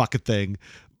light that fucking thing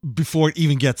before it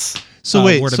even gets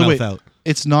word of mouth out.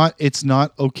 It's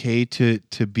not okay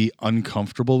to be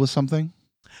uncomfortable with something.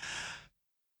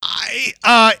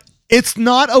 It's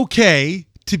not okay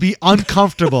to be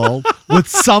uncomfortable with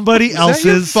somebody Is that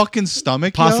your else's fucking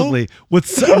stomach, yo? possibly with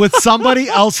somebody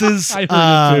else's I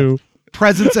heard it too.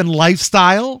 presence and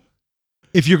lifestyle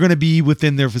if you're going to be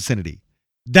within their vicinity.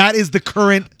 That is the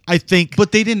current, I think,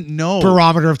 But they didn't know.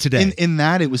 barometer of today. In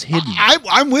that, it was hidden.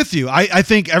 I'm with you. I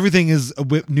think everything is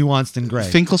nuanced and gray.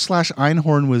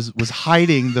 Finkel/Einhorn was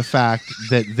hiding the fact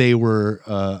that they were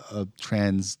a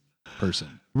trans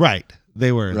person. Right.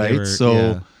 They were. Right? So-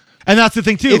 yeah. And that's the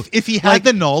thing too. If he had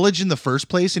the knowledge in the first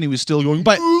place and he was still going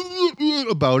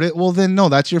about it, well then no,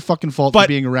 that's your fucking fault for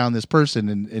being around this person,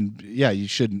 and yeah, you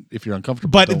shouldn't if you're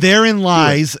uncomfortable. But don't. therein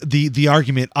lies the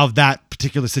argument of that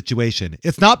particular situation.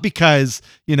 It's not because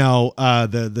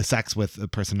the sex with a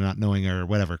person not knowing or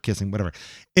whatever, kissing, whatever.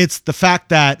 It's the fact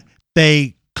that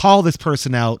they call this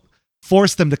person out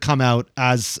force them to come out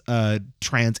as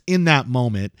trans in that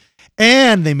moment,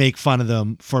 and they make fun of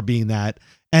them for being that,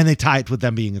 and they tie it with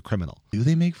them being a criminal. Do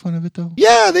they make fun of it though?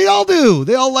 Yeah, they all do.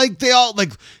 They all like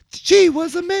she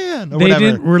was a man or They whatever.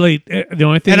 didn't really. The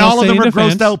only thing And I'll all of say them in were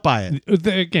defense, grossed out by it.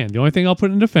 Again, the only thing I'll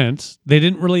put in defense, they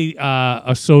didn't really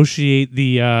associate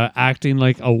the acting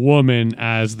like a woman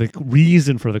as the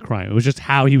reason for the crime. It was just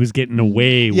how he was getting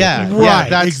away with Yeah, the right. crime.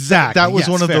 That's exactly. That was Yes,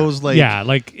 one of fair. those like Yeah,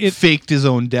 like it. faked his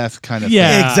own death kind of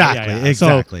Yeah, thing. Exactly, yeah.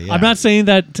 exactly, So yeah. I'm not saying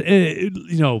that their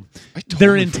totally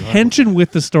forgot intention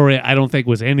with the story, I don't think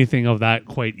was anything of that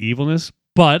quite evilness.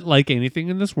 But like anything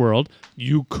in this world,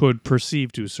 you could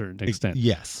perceive to a certain extent.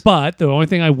 Yes. But the only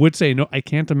thing I would say, no, I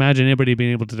can't imagine anybody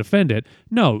being able to defend it.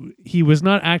 No, he was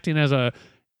not acting as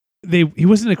he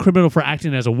wasn't a criminal for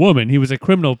acting as a woman. He was a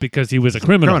criminal because he was a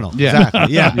criminal. Yeah.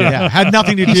 Exactly. Yeah. Had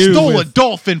nothing to He do stole with a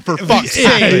dolphin for fuck's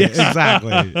Exactly. sake.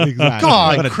 Exactly.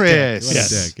 God, What a Chris. dick. What a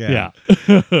Yes. dick. Yeah.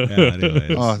 Yeah,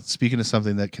 anyways. Oh, speaking of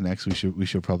something that connects, we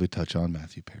should probably touch on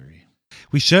Matthew Perry.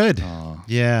 We should. Oh,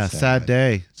 Yeah. Sad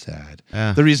day. Sad.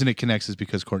 Yeah. The reason it connects is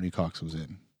because Courtney Cox was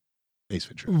in Ace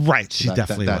Ventura. Right, she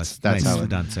definitely was. That's Nice how it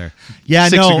done, sir. Yeah,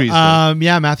 6 degrees, right?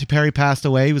 yeah, Matthew Perry passed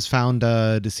away. He was found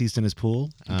deceased in his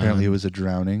pool. Apparently, it was a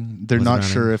drowning. They're was not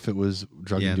drowning. sure if it was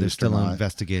drug Yeah, they're induced or still not.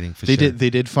 investigating for They sure.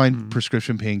 did find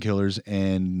prescription painkillers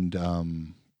and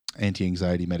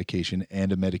anti-anxiety medication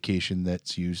and a medication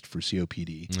that's used for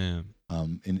COPD Yeah.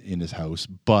 in his house.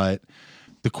 But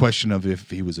the question of if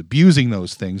he was abusing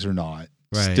those things or not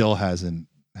Right. still hasn't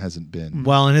been.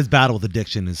 Well, and his battle with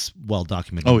addiction is well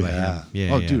documented. Oh by yeah, him.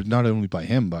 Yeah. Oh, yeah. dude, not only by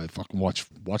him, but fucking watch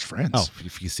Friends. Oh,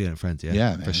 if you see it in Friends, yeah,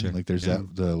 yeah, for man. sure. Like there's Yeah.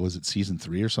 was it season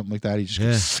 3 or something like that? He just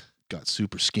Yeah. got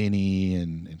super skinny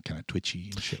and kind of twitchy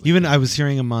and shit. Like Even that. I was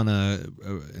hearing him on an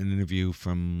interview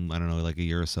from I don't know, like a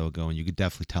year or so ago, and you could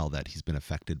definitely tell that he's been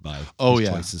affected by his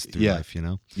choices through life. You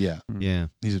know, yeah, yeah,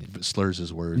 he slurs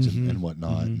his words and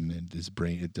whatnot, Mhm. and his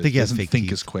brain think he has doesn't fake think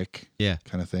teeth. as quick, yeah,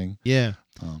 kind of thing. yeah.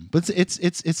 But it's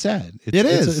sad. It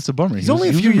is. It's a bummer. He's only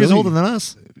a few years older than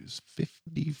us. He was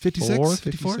 50, 56,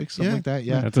 56, something yeah. like that.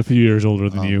 Yeah. That's a few years older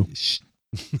than you.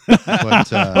 But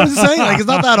What is he saying? Like, it's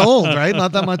not that old, right?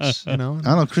 Not that much, you know. I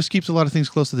don't know. Chris keeps a lot of things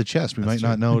close to the chest. We might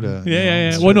not know to.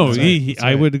 Yeah. That's Well, no, right. That's I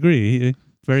right. would agree. He,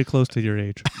 very close to your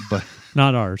age. But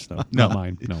Not ours, though. No. Not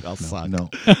mine. No. I'll suck. no,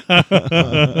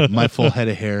 my full head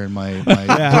of hair and my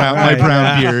right,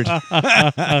 brown beard.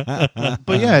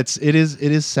 But yeah, it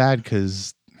is sad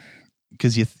because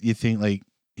you think like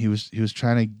he was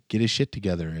trying to get his shit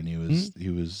together and he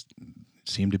was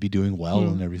seemed to be doing well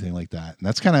and everything like that, and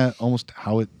that's kind of almost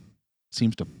how it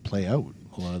seems to play out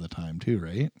a lot of the time too,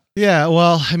 right? Yeah,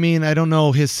 well, I mean, I don't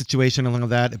know his situation along with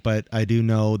that, but I do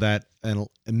know that in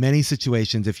many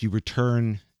situations, if you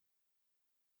return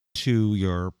to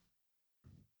your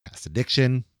past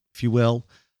addiction, if you will,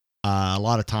 a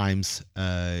lot of times,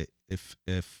 if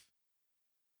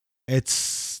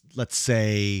it's, let's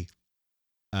say,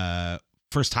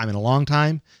 first time in a long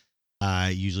time,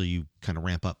 usually you kind of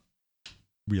ramp up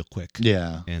real quick.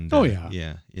 Yeah. And Oh, yeah.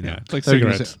 yeah, you know, Yeah, it's like I was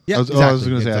gonna cigarettes. say- Yeah, I was exactly,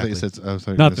 going to say. I exactly. thought you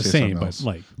said. Not the same, but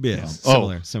like. yeah,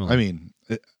 Oh, similar. I mean,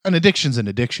 an addiction's an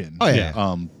addiction. Oh,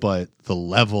 yeah. But the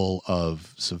level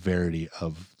of severity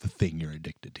of the thing you're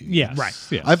addicted to. Yes. Right.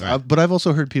 Yes. But I've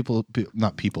also heard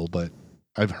not people, but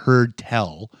I've heard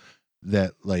tell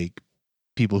that like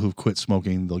people who've quit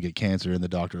smoking, they'll get cancer, and the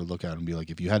doctor will look at them and be like,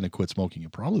 if you hadn't quit smoking, you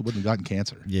probably wouldn't have gotten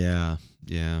cancer. Yeah.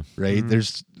 Right?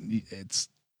 Mhm. It's.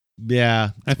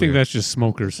 Yeah. I think that's just Is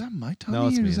smokers. that my tummy? No,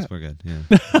 it's or me. is It's that- we're good.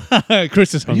 Yeah.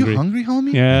 Chris is Are you hungry.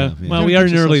 hungry, homie? Yeah. Yeah. Well, You we gotta are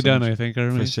get nearly yourself done, some- I think.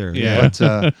 Aren't we? For sure. Yeah.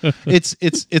 But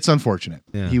it's unfortunate.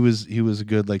 Yeah. He was a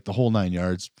good, like, the whole 9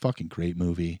 yards. Fucking great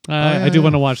movie. I do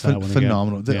want to watch that one again.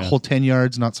 Phenomenal. The Yeah. whole 10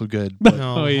 yards not so good. But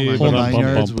No, Oh, yeah, whole bump, 9 bump,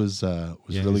 yards bump. was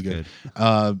Yeah, really he's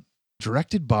good.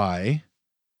 Directed by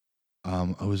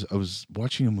I was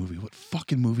watching a movie. What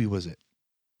fucking movie was it?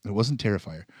 It wasn't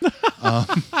Terrifier.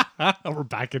 We're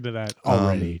back into that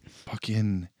already.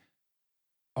 Fucking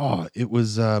it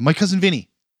was My Cousin Vinny.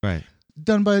 Right.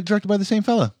 Directed by the same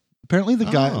fella. Apparently the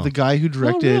guy who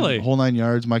directed really? Whole 9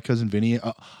 Yards, My Cousin Vinny,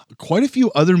 quite a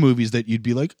few other movies that you'd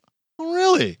be like, oh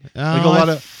really? Like a lot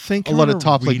of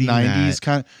top like 90s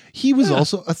kind of. He was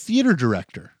also a theater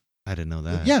director. I didn't know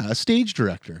that. Yeah, a stage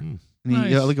director. Hmm. And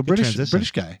he, Nice. like a Good British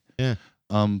transition. guy. Yeah.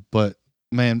 But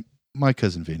man, My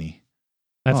Cousin Vinny.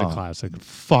 That's a Oh, classic.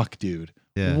 Fuck, dude.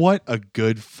 Yeah. What a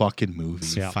good fucking movie.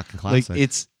 It's Yeah. fucking Like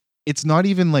classic. it's not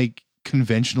even like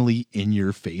conventionally in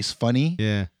your face funny,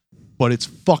 yeah. but it's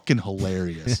fucking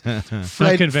hilarious. Not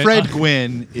Fred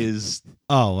Gwynn is.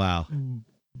 Oh wow.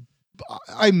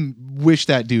 I wish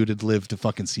that dude had lived to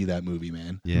fucking see that movie,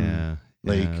 man. Yeah.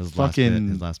 Like his fucking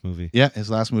his last movie. Yeah, his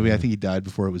last movie. I think he died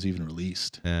before it was even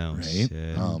released. Oh, right? shit.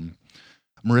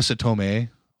 Marissa Tomei.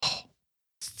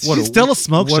 She's still a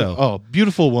smoke show. Oh,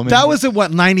 beautiful woman. That was at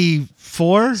what,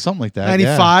 94? something like that.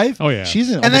 95? Oh yeah. She's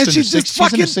in, And then almost she in her just she's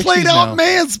in her fucking played 60s out now.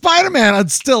 man Spider-Man.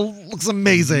 It still looks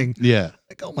amazing. Yeah.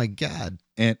 Like, oh my God.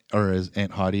 Aunt, or as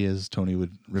Aunt Hottie, as Tony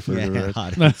would refer to her.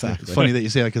 hot, It's exactly. funny that you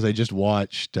say that because I just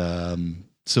watched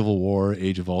Civil War,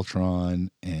 Age of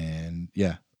Ultron, and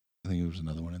yeah, I think there was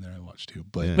another one in there I watched too.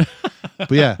 But Yeah.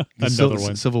 but yeah, Another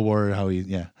one. Civil War, how he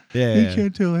Yeah, you yeah.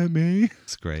 can't tell at me.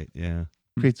 It's great. Yeah.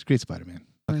 Great Spider-Man.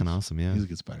 Fucking awesome. Yeah. He's a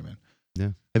good Spider-Man. Yeah.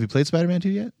 Have you played Spider-Man 2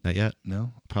 yet? Not yet.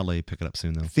 No. Probably pick it up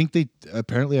soon I though. think they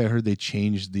apparently I heard they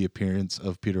changed the appearance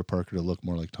of Peter Parker to look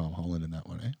more like Tom Holland in that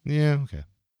one. Eh? Yeah. Okay.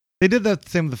 They did that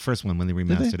same with the first one when they they?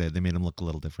 remastered it. They made him look a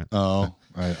little different. Oh,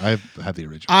 I have the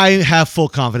original. I have full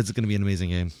confidence it's going to be an amazing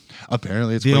game.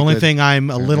 Apparently, it's The quite only good. thing I'm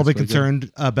a little bit Apparently it's quite good.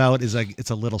 concerned about is like it's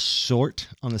a little short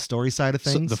on the story side of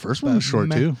So things. the first one was But short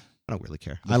meh, too. I don't really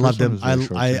care. The I first loved one them. was very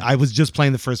short, too. I was just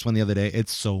playing the first one the other day.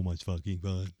 It's so much fucking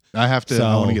fun. I have to. I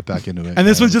So- want to get back into it. And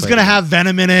this I one's wanna just play gonna it. have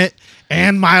Venom in it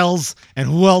and Miles and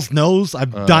who else knows?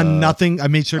 I've done nothing. I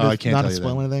made sure I to can't not tell you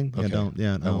spoil then. anything. Yeah, Okay. don't.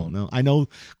 Yeah, I no, won't. no. I know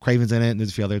Craven's in it and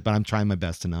there's a few others, but I'm trying my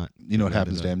best to not. You know what get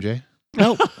happens to into it. MJ?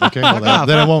 Nope. Okay, well, Fuck off.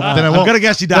 then I won't. Then I I'm won't. gonna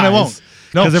guess she dies. Then I won't.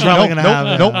 No, 'Cause they're probably gonna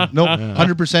have- nope, yeah. nope, Yeah.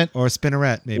 100%. Or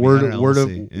Spinnerette, maybe. I Word, don't know. word We'll of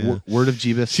see. Yeah. word of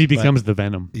Jeebus. She becomes the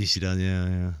Venom. Yeah, she does.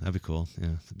 Yeah. That'd be cool. Yeah,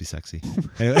 that'd be sexy.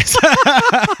 Anyways,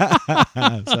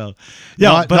 so yeah,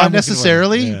 not, but not I'm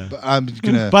necessarily. looking forward- But I'm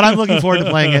gonna. yeah. But I'm looking forward to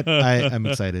playing it. I'm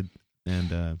excited,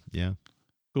 and yeah,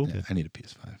 Cool. yeah, I need a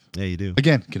PS5 yeah, you do.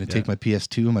 again. Gonna take Yeah. my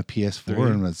PS2 and my PS4 There you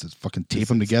and let's just fucking tape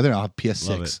them together. I'll have PS6.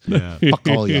 Love it. Yeah. Fuck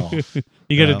all y'all.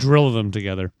 You got to Yeah. drill them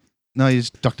together. No, you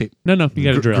just duct tape. No, you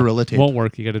got to drill. Gorilla tape. Won't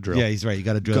work. You got to drill. Yeah, he's right. You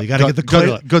got to drill. You got to get the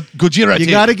Gojira You tape.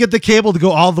 got to get the cable to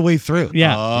go all the way through.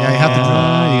 Yeah. Yeah, you have to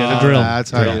drill. You got to drill.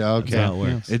 That's how Drill. you. Okay. That's how it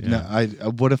works. It, Yeah.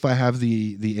 what if I have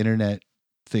the internet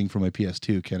thing for my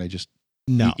PS2? Can I just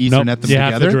No, Ethernet Nope. them You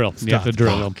together? have to drill. You have to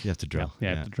drill them. You have to drill. You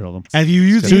have to drill them. And if you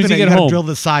use As soon as Ethernet, you you get got to home. drill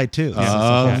the side too. Oh, That's the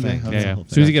whole okay. thing. That's the Yeah. whole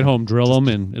As soon as you thing. get home, drill them,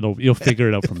 and you'll figure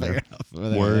it out from there.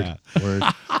 Word. Word.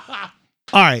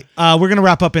 All right, we're gonna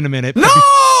wrap up in a minute. No!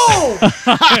 They're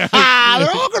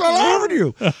all gonna laugh at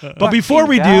you. But before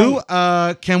we do,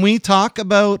 can we talk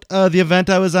about the event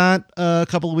I was at a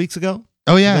couple of weeks ago?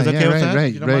 Oh yeah, You guys okay yeah, with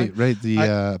that? You don't mind? right.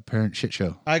 The parent shit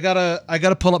show. I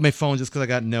gotta pull up my phone just because I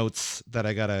got notes that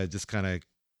I gotta just kind of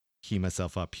key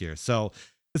myself up here. So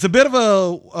it's a bit of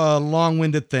a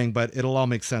long-winded thing, but it'll all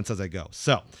make sense as I go.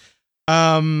 So,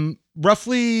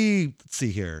 roughly, let's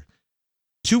see here.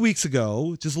 2 weeks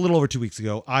ago, just a little over 2 weeks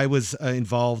ago, I was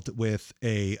involved with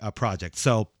a project.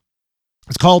 So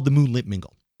it's called the Moonlit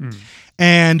Mingle.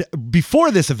 And before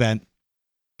this event,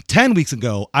 10 weeks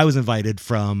ago, I was invited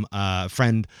from a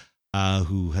friend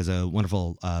who has a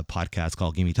wonderful podcast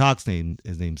called Gamey Talks.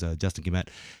 His name's Justin Guillemette.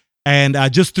 And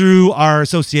just through our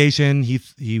association, he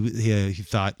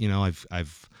thought, you know,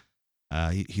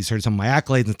 he's heard some of my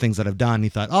accolades and things that I've done. He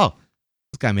thought, oh,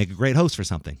 this guy make a great host for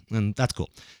something, and that's cool.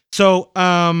 So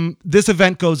this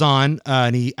event goes on,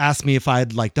 and he asked me if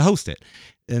I'd like to host it.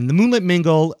 And the Moonlit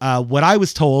Mingle, what I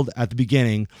was told at the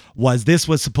beginning was this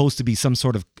was supposed to be some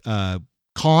sort of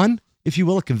con, if you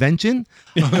will, a convention.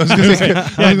 I was gonna say,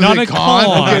 not a con.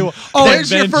 Okay, well,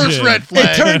 there's your first Convention. red flag.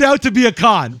 It turned out to be a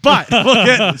con, but we'll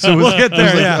get So we'll get it was there.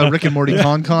 like Yeah. a Rick and Morty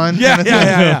con.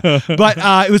 Yeah. But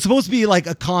it was supposed to be like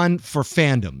a con for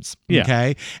fandoms. Yeah.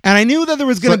 Okay. And I knew that there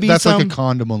was going to be that's some. like a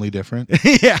condom, only different.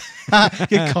 Yeah.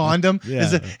 A condom.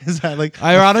 Yeah. Is that like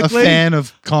Ironically, a fan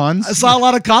of cons? I saw a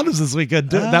lot of condoms this weekend,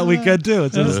 that weekend too.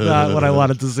 It's just not what I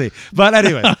wanted to see. But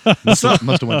anyway, must have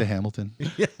went to Hamilton.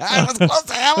 I was close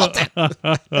to Hamilton.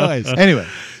 Anyways. Anyway,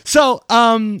 So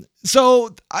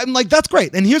I'm like, that's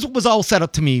great. And here's what was all set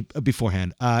up to me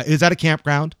beforehand. It was at a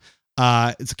campground.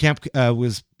 It's a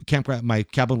campground. My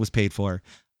cabin was paid for.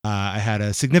 I had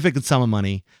a significant sum of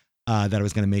money that I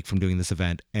was going to make from doing this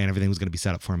event, and everything was going to be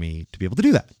set up for me to be able to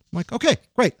do that. I'm like, okay,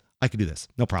 great. I could do this.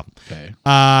 No problem. okay.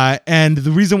 And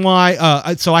the reason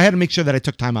why, so I had to make sure that I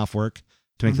took time off work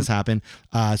to make this happen.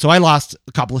 So I lost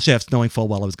a couple of shifts knowing full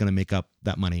well I was going to make up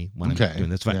that money when I'm doing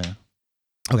this event. Yeah.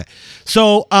 Okay.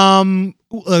 So,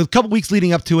 a couple weeks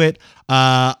leading up to it,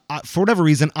 for whatever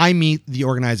reason, I meet the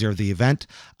organizer of the event.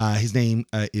 His name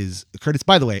is Curtis.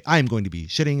 By the way, I am going to be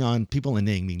shitting on people and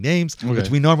naming names, which Okay.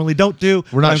 we normally don't do.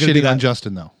 We're but not I'm gonna do shitting that. on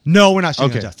Justin though. No, we're not shitting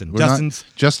Okay. on Justin. We're not-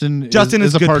 Justin Justin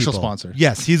is a good partial people. sponsor.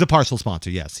 Yes, he's a partial sponsor.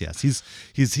 Yes.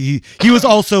 He was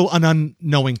also an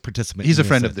unknowing participant. He's in a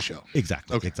friend this. of the show.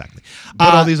 Exactly. Okay. Exactly.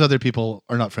 But all these other people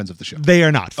are not friends of the show. They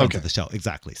are not friends Okay. of the show.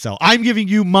 Exactly. So I'm giving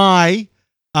you my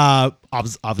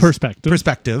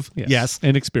Perspective. yes.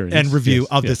 And experience. And review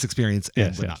Yes, of yes. this experience and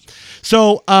Yes, whatnot. yes.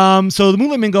 So, so the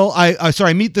Moonlit Mingle,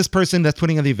 I meet this person that's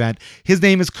putting on the event. His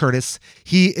name is Curtis.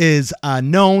 He is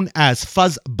known as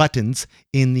Fuzz Buttons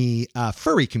in the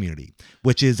furry community,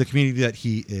 which is a community that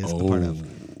he is a part of.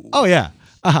 Oh yeah.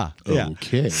 Yeah.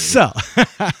 Okay. So,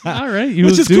 All right. You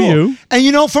which is do cool. you. And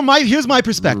here's my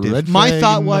perspective. Red My flag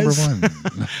thought number was,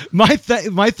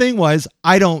 one. my thing was,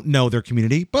 I don't know their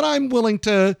community, but I'm willing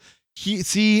to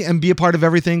see and be a part of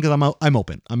everything because I'm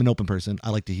open. I'm an open person. I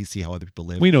like to see how other people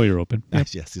live. We know you're open. Yep.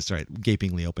 Yes, that's right.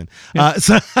 Gapingly open. Yep.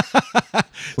 So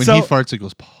When so, he farts, it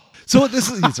goes. so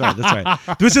this is that's right.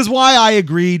 Which is why I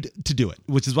agreed to do it.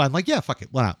 Which is why I'm like, yeah, fuck it.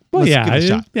 Why not? Well, Let's yeah. give it a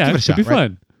shot. Yeah. Give It should be right?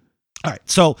 fun. All right.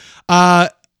 So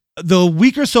the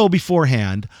week or so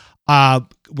beforehand,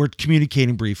 we're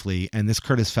communicating briefly, and this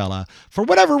Curtis fella, for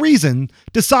whatever reason,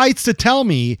 decides to tell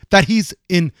me that he's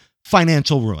in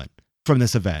financial ruin from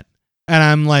this event. And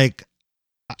I'm like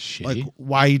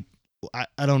why?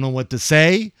 I don't know what to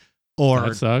say.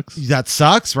 Or That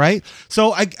sucks. Right?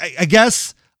 So I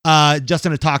guess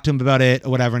Justin had talked to him about it or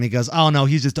whatever, and he goes, "Oh no,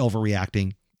 he's just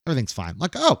overreacting. Everything's fine." I'm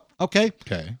like, oh, okay.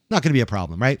 Not going to be a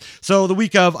problem, right? So the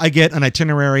week of, I get an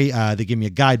itinerary. They give me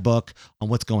a guidebook on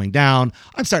what's going down.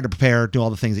 I'm starting to prepare, do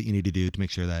all the things that you need to do to make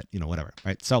sure that, whatever,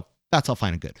 right? So that's all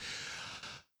fine and good.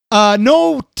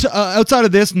 Outside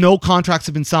of this, no contracts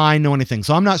have been signed, no anything.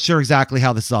 So I'm not sure exactly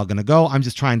how this is all going to go. I'm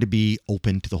just trying to be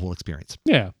open to the whole experience.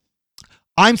 Yeah.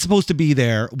 I'm supposed to be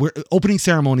there. Opening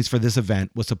ceremonies for this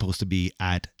event was supposed to be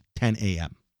at 10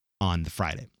 a.m. on the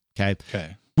Friday.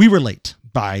 Okay. We were late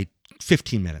by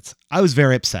 15 minutes. I was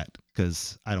very upset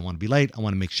because I don't want to be late. I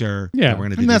want to make sure that we're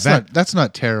going to do the event. That's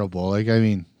not terrible. Like, I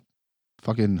mean,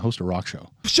 fucking host a rock show.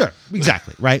 Sure.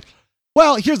 Exactly. Right.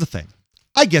 Well, here's the thing.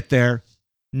 I get there.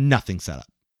 Nothing set up.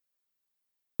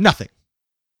 Nothing.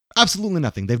 Absolutely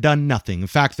nothing. They've done nothing. In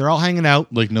fact, they're all hanging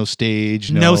out. Like no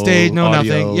stage, no audio,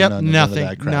 nothing. Yep,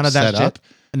 nothing. None of that shit. Up.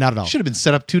 Not at all. Should have been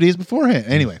set up 2 days beforehand.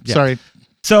 Anyway, sorry.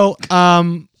 So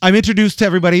I'm introduced to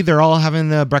everybody. They're all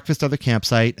having breakfast at the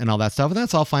campsite and all that stuff. And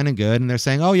that's all fine and good. And they're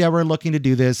saying, oh, yeah, we're looking to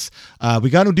do this. We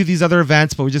got to do these other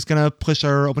events, but we're just going to push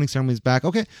our opening ceremonies back.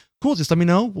 Okay, cool. Just let me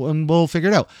know and we'll figure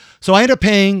it out. So I ended up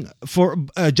paying for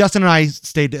Justin and I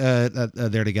stayed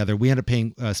there together. We ended up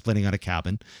paying splitting out a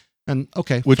cabin. And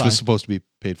okay, which fine. was supposed to be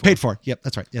paid for. Paid for. Yep,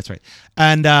 that's right.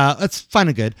 And that's fine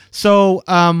and good. So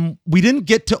we didn't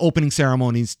get to opening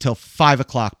ceremonies till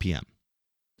 5:00 p.m.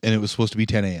 And it was supposed to be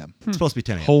 10 a.m. It's supposed to be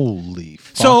 10 a.m. Holy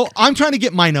fuck. So I'm trying to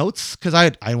get my notes because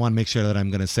I want to make sure that I'm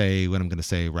going to say what I'm going to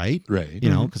say right. Right.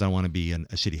 Because I want to be a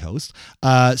shitty host.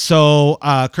 So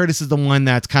Curtis is the one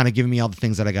that's kind of giving me all the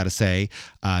things that I got to say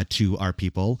to our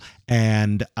people.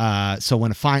 And so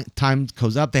when time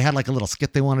goes up, they had like a little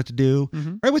skit they wanted to do,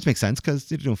 right? Which makes sense because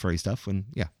they're doing furry stuff. And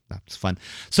yeah, that's fun.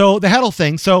 So they had a whole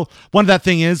thing. So one of that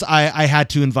thing is I had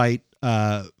to invite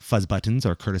Fuzz Buttons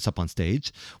or Curtis up on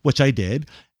stage, which I did.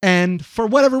 And for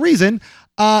whatever reason,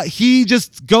 he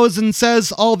just goes and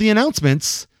says all the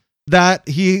announcements that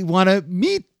he wanted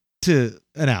me to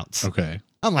announce. Okay.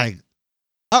 I'm like,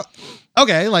 oh,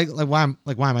 okay. Like why am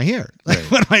I here? Like,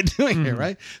 right. What am I doing here?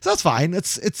 Right. So that's fine. It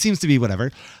seems to be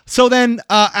whatever. So then,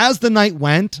 as the night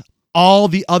went, all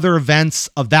the other events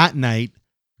of that night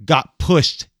got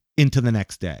pushed into the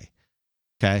next day.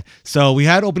 Okay. So we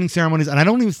had opening ceremonies, and I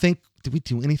don't even think, did we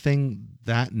do anything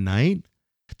that night?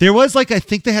 There was I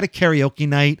think they had a karaoke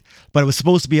night, but it was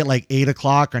supposed to be at like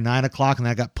 8:00 or 9:00, and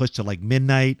that got pushed to like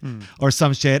midnight or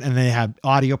some shit. And they had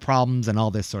audio problems and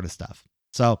all this sort of stuff.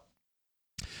 So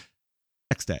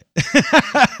next day.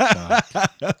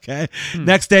 Okay.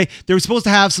 Next day, they were supposed to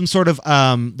have some sort of,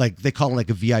 they call it like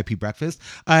a VIP breakfast.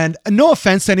 And no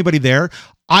offense to anybody there,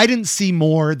 I didn't see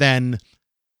more than,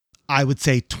 I would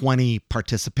say, 20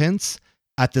 participants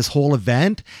at this whole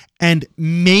event. And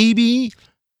maybe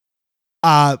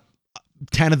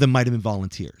 10 of them might have been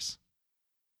volunteers.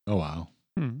 Oh, wow.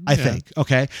 I think.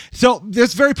 Okay. So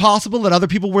it's very possible that other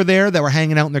people were there that were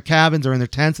hanging out in their cabins or in their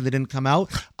tents and they didn't come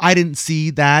out. I didn't see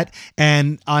that.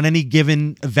 And on any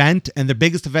given event, and the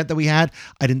biggest event that we had,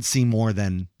 I didn't see more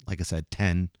than, like I said,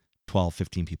 10, 12,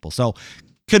 15 people. So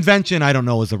convention, I don't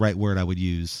know is the right word I would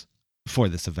use for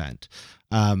this event.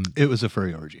 It was a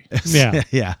furry orgy. Yeah.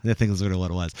 Yeah. I think that's what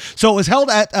it was. So it was held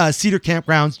at Cedar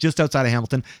Campgrounds just outside of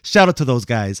Hamilton. Shout out to those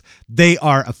guys. They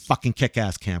are a fucking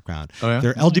kick-ass campground. Oh, yeah?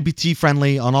 They're LGBT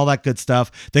friendly on all that good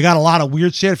stuff. They got a lot of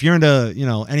weird shit. If you're into,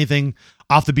 anything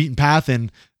off the beaten path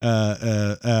and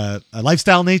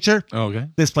lifestyle nature, okay,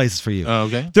 this place is for you.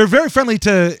 Okay. They're very friendly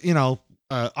to,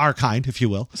 our kind, if you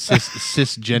will.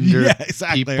 Cisgender yeah,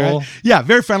 exactly, people. Right? Yeah,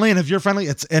 very friendly. And if you're friendly,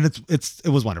 it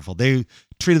was wonderful. They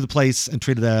treated the place and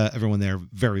treated everyone there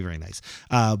very, very nice.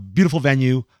 Beautiful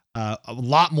venue. A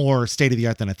lot more state of the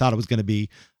art than I thought it was going to be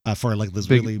for like this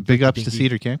really big ups to dinky-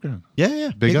 Cedar Campground.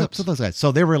 Yeah. Big ups to those guys.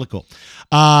 So they're really cool.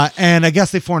 And I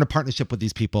guess they formed a partnership with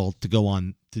these people to go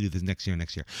on to do this next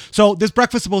year. So this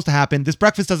breakfast is supposed to happen. This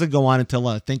breakfast doesn't go on until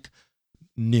I think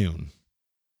noon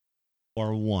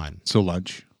or 1. So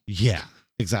lunch. Yeah,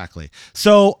 exactly.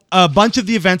 So a bunch of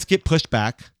the events get pushed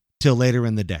back till later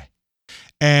in the day.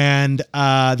 And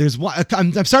there's one.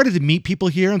 I'm starting to meet people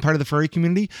here and part of the furry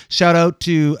community. Shout out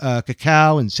to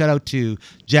Cacao and shout out to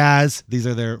Jazz. These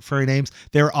are their furry names.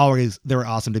 They were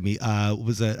awesome to me.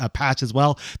 Was a Patch as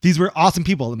well. These were awesome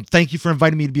people. And thank you for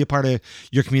inviting me to be a part of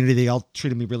your community. They all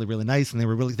treated me really, really nice, and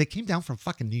they came down from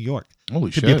fucking New York Holy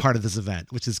to shit. be a part of this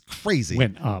event, which is crazy.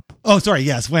 Went up. Oh, sorry.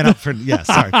 Yes, went up for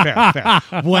sorry. Fair.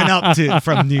 Went up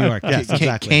from New York. Yes,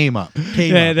 exactly. Came up.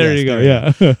 Came Yeah, up, there yes, you go.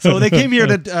 there Yeah. So they came here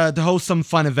to host some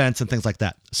fun events and things like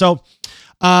that. So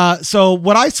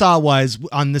what I saw was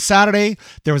on the Saturday,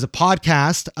 there was a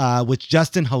podcast, which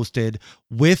Justin hosted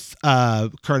with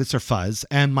Curtis or Fuzz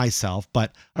and myself,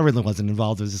 but I really wasn't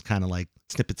involved. It was just kind of like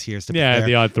snippets here, snippets there.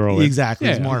 The odd throw in. Exactly.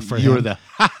 It was Yeah. more for You him. were the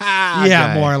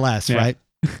yeah, guy. more or less, Yeah. right?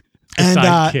 The And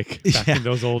sidekick back in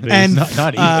those old days. and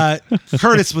Not even.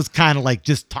 Curtis was kind of like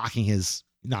just talking his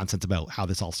nonsense about how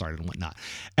this all started and whatnot,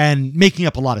 and making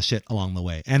up a lot of shit along the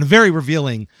way, and a very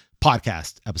revealing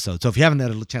podcast episode. So if you haven't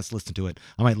had a chance to listen to it,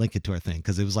 I might link it to our thing,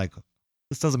 because it was like,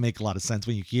 this doesn't make a lot of sense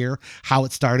when you hear how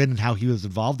it started and how he was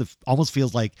involved. It almost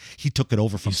feels like he took it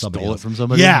over from somebody Stole else. it from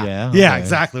somebody. Yeah, okay.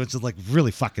 exactly. Which is like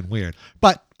really fucking weird.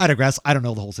 But I digress. I don't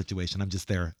know the whole situation. I'm just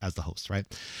there as the host, right?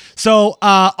 So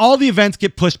all the events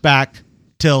get pushed back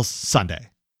till Sunday,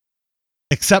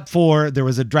 except for there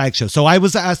was a drag show. So I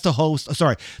was asked to host.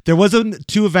 Sorry, there was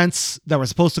 2 events that were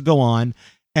supposed to go on,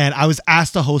 and I was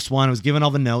asked to host one. I was given all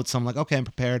the notes. So I'm like, okay, I'm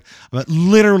prepared. But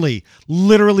literally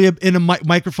in a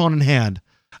microphone in hand,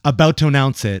 about to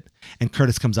announce it, and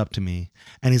Curtis comes up to me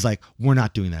and he's like, "We're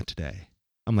not doing that today."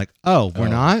 I'm like, "Oh, we're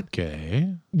not?"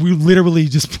 Okay. We literally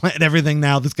just planned everything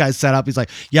now. This guy's set up. He's like,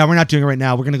 "Yeah, we're not doing it right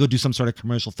now. We're going to go do some sort of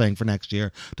commercial thing for next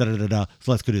year. So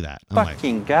let's go do that." I'm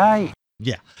like, guy.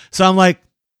 yeah. So I'm like,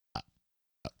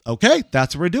 okay,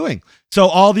 that's what we're doing. So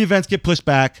all the events get pushed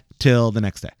back till the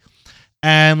next day.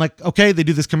 And like, okay, they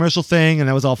do this commercial thing, and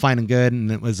that was all fine and good,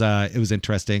 and it was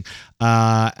interesting.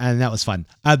 And that was fun.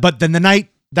 But then that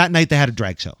night they had a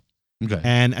drag show. Okay.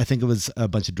 And I think it was a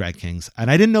bunch of drag kings.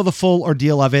 And I didn't know the full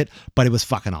ordeal of it, but it was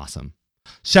fucking awesome.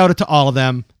 Shout out to all of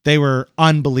them. They were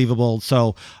unbelievable.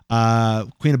 So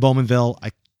Queen of Bowmanville,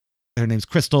 her name's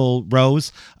Crystal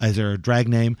Rose, is her drag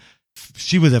name.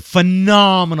 She was a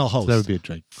phenomenal host. So that would be a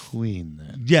drag queen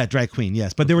then. Yeah, drag queen,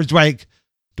 yes. But there was drag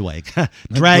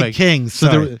Drag. kings. So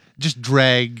Sorry. there were just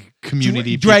drag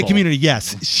community. Drag people. community,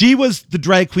 yes. She was the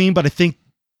drag queen, but I think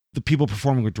the people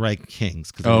performing were drag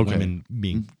kings because Okay. women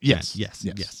being Yes.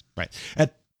 men. Yes, right. And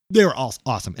they were all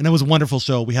awesome, and it was a wonderful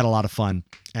show. We had a lot of fun,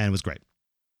 and it was great.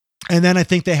 And then I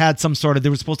think they had they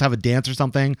were supposed to have a dance or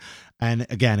something, and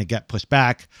again, it got pushed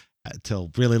back till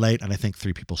really late, and I think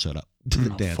 3 people showed up to the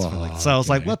dance. So I was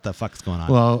like, "What the fuck is going on?"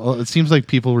 Well, it seems like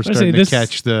people were I was starting saying, to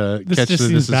catch the. This just this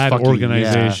seems is bad fucking-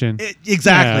 organization.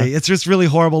 Exactly. Yeah. It's just really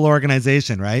horrible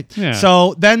organization, right? Yeah.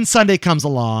 So then Sunday comes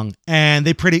along, and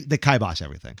they kibosh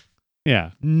everything.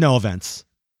 Yeah. No events.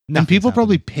 And Nothing's people happening.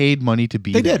 probably paid money to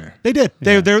be They there. did.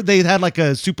 Yeah. They had like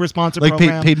a super sponsor Like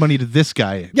program. paid money to this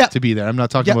guy Yeah. to be there. I'm not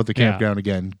talking Yep. about the campground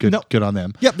again. Good, No. good on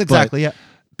them. Yep, exactly. Yeah,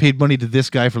 Paid money to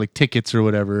this guy for like tickets or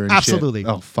whatever. And Absolutely.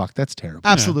 Shit. Oh fuck, that's terrible.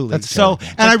 absolutely. That's So,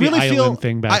 terrible. and I The really feel island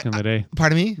thing back in the day.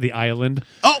 Pardon me. The island.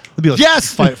 Oh, It'd be like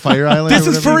yes. Fire Island. This or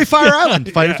is whatever. Furry Fire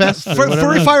Island. Fire Fest. or Furry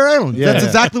whatever. Fire Island. Yeah. That's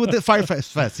exactly what the Fire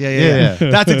Fest. Yeah. Yeah.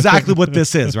 That's exactly what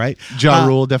this is, right? Ja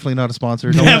Rule, definitely not a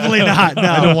sponsor. No. Definitely not. No,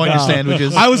 I don't want your no.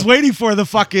 sandwiches. I was waiting for the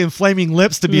fucking Flaming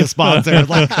Lips to be a sponsor,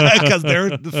 like because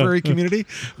they're the furry community.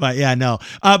 But yeah, no.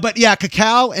 But yeah,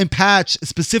 Cacao and Patch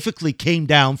specifically came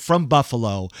down from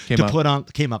Buffalo to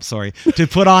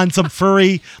put on some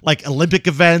furry like Olympic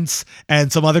events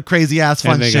and some other crazy ass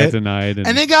fun And they shit. got denied.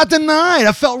 And they got denied.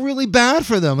 I felt really bad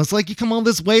for them. It's like you come all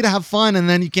this way to have fun, and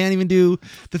then you can't even do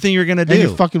the thing you're gonna do. And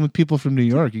you're fucking with people from New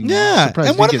York. Yeah, Surprised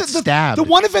and you one get of stabbed. the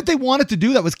one event they wanted to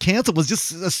do that was canceled was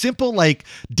just a simple like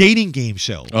dating game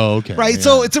show. Oh, okay. Right, yeah.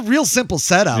 so it's a real simple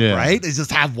setup, Yeah. right? It's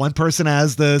just have one person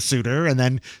as the suitor, and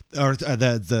then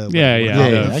the Yeah, Yeah,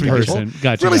 the I get person. it.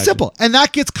 Gotcha. really gotcha. simple, and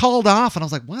that gets called off, and I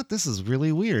was like, "What? This is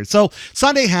really weird." So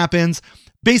Sunday happens.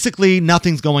 Basically,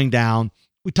 nothing's going down.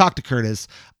 We talked to Curtis,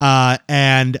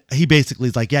 and he basically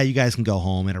is like, "Yeah, you guys can go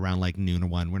home at around like noon or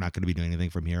 1. We're not going to be doing anything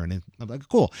from here." And I'm like,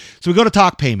 "Cool." So we go to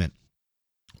talk payment.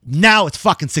 Now it's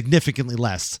fucking significantly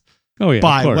less Oh, yeah, of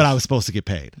by course. what I was supposed to get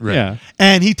paid. Right. Yeah.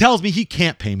 And he tells me he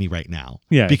can't pay me right now.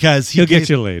 Yeah. Because He'll get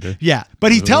you later. Yeah.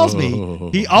 But he tells me,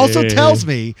 he also hey. tells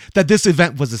me that this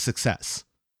event was a success.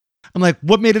 I'm like,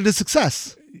 what made it a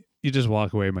success? You just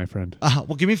walk away, my friend. Well,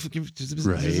 give me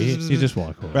Right. You just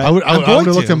walk away. Right. I would I'm have going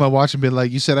looked to. at my watch and been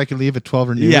like, you said I could leave at 12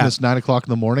 or noon. Yeah. It's 9 o'clock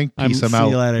in the morning. Peace, I'm See out.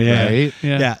 you later. Yeah. Right?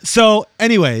 Yeah. So,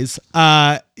 anyways,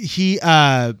 I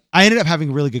ended up having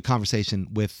a really good conversation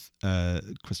with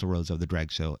Crystal Rose of the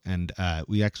Drag Show, and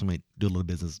we actually might do a little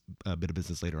bit of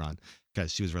business later on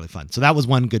because she was really fun. So that was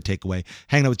one good takeaway.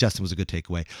 Hanging out with Justin was a good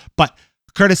takeaway. But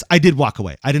Curtis, I did walk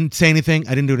away. I didn't say anything.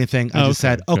 I didn't do anything. I just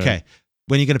said, good. okay,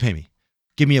 when are you going to pay me?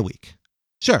 Give me a week.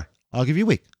 Sure, I'll give you a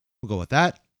week. We'll go with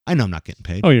that. I know I'm not getting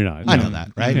paid. Oh, you're not. I No. know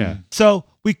that, right? Yeah. So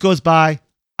week goes by.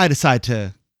 I decide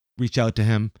to reach out to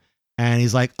him, and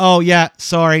he's like, "Oh yeah,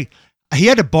 sorry." He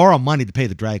had to borrow money to pay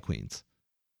the drag queens.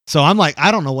 So I'm like,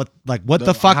 I don't know what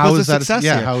the fuck How was is a that? success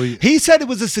Yeah, here? how He said it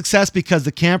was a success because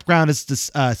the campground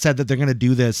has said that they're going to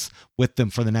do this with them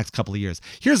for the next couple of years.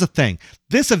 Here's the thing: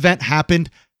 this event happened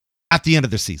at the end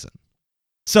of their season,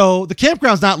 so the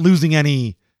campground's not losing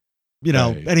any.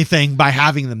 Right. Anything by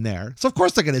having them there. So of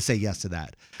course they're going to say yes to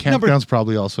that. Campground's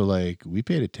probably also like, we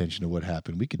paid attention to what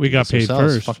happened. We We do got this paid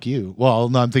ourselves. first. Fuck you. Well,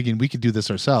 no, I'm thinking we could do this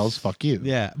ourselves. Fuck you.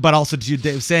 Yeah, but also to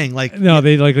Dave saying like No,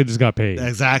 they likely just got paid.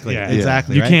 exactly, Yeah.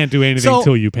 exactly. You right? can't do anything So,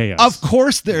 until you pay us. Of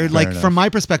course, they're Fair like enough. from my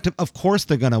perspective. Of course,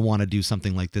 they're going to want to do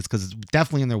something like this because it's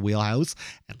definitely in their wheelhouse,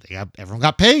 and everyone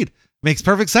got paid. Makes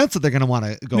perfect sense that they're going to want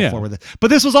to go forward with it.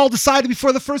 But this was all decided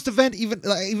before the first event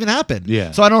even happened. Yeah.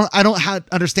 So I don't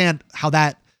understand how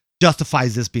that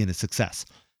justifies this being a success.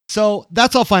 So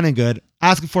that's all fine and good.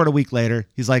 Asking for it a week later,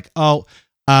 he's like, "Oh,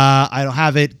 I don't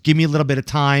have it. Give me a little bit of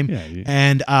time, Yeah,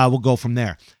 and we'll go from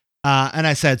there." And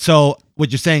I said, "So what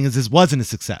you're saying is this wasn't a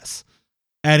success?"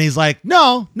 And he's like,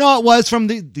 "No, it was from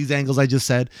these angles I just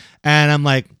said." And I'm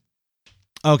like,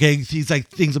 "Okay." He's like,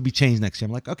 "Things will be changed next year."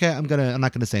 I'm like, "Okay, I'm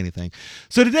not gonna say anything."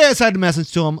 So today I decided to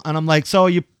message to him, and I'm like, "So are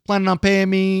you planning on paying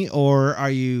me, or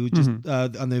are you just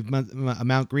on the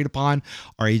amount agreed upon,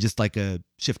 or are you just like a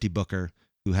shifty booker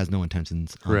who has no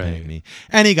intentions on paying me?"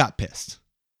 And he got pissed,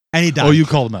 and he died. Oh, you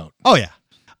called him out. Oh yeah,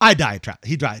 I diatribe.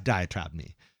 He diatribed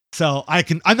me. So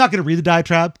I'm not going to read the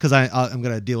diatribe because I'm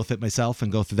going to deal with it myself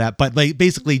and go through that. But like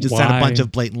basically, just said a bunch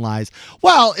of blatant lies.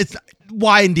 Well, it's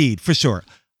why indeed for sure.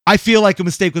 I feel like a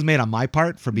mistake was made on my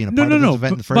part for being a part of this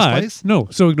event in the first place. No,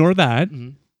 so ignore that.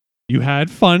 Mhm. You had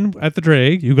fun at the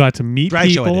drag. You got to meet Drag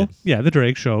show I people. did. Yeah, the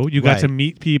drag show. You got Right. to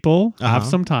meet people, have Uh-huh.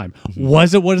 some time.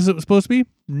 Was it what is it supposed to be?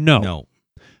 No. No.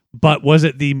 But was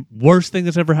it the worst thing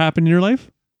that's ever happened in your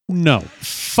life? No.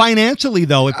 Financially,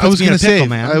 though, it I was puts me in going a to pickle, say,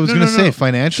 man. I was No, going to no, say no.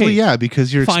 financially, Okay. yeah,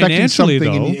 because you're expecting Financially,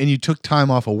 something though- and you took time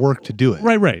off of work to do it.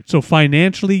 Right. So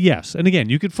financially, yes. And again,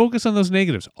 you could focus on those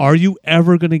negatives. Are you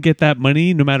ever going to get that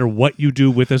money no matter what you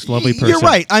do with this lovely person? You're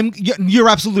right. You're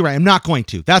absolutely right. I'm not going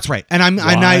to. That's right. And I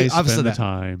Why obviously spend the that.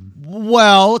 time?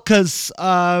 Well, because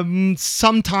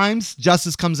sometimes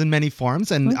justice comes in many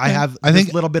forms, and I have I think-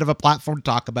 a little bit of a platform to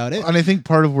talk about it. And I think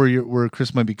part of where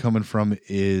Chris might be coming from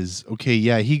is, okay,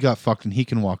 yeah, he got fucked and he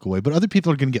can walk away, but other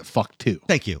people are going to get fucked too.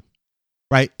 Thank you.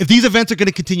 Right. If these events are going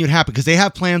to continue to happen, because they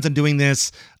have plans on doing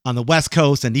this on the West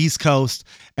Coast and East Coast,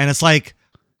 and it's like,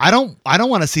 I don't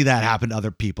want to see that happen to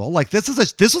other people. Like this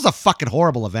was a fucking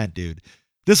horrible event, dude.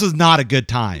 This was not a good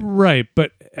time. Right,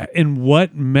 but in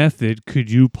what method could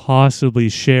you possibly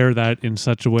share that in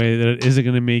such a way that it isn't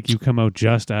going to make you come out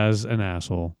just as an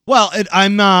asshole? Well,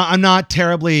 I'm not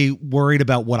terribly worried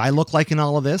about what I look like in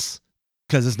all of this,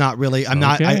 because it's not really. I'm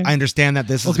not. Okay. I understand that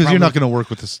this Well, is because you're not probably- going to work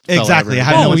with this. fella Exactly. I ever.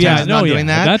 have no Oh, yeah, intention on no, doing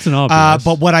yeah, that. that's an obvious.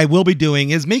 But what I will be doing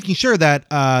is making sure that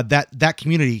that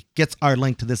community gets our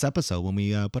link to this episode when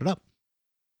we put it up,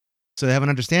 so they have an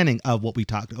understanding of what we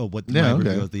talked. Oh, what Yeah, my okay.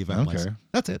 review of the event was. Okay.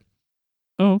 That's it.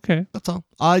 Oh, okay. That's all.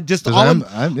 I just 'Cause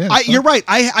all. you're You're right.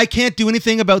 I can't do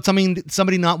anything about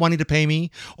somebody not wanting to pay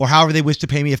me, or however they wish to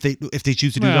pay me if they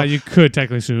choose to do Well, so. you could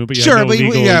technically sue, but you Sure, have no but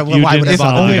legal, yeah, well, you why would didn't I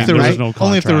bother sign doing it. that, There was right? no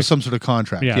only if there was contract. some sort of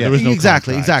contract. Yeah, Yeah, there was no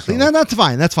exactly. contract, so- No, that's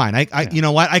fine. That's fine. You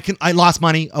know what? I lost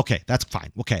money. Okay, that's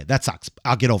fine. Okay, that sucks.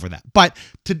 I'll get over that. But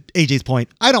to AJ's point,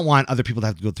 I don't want other people to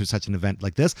have to go through such an event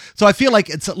like this. So I feel like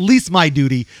it's at least my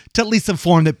duty to at least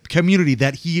inform the community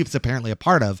that he is apparently a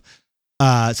part of,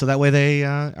 so that way they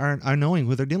are knowing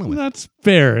who they're dealing with. That's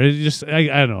fair. It just I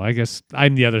don't know. I guess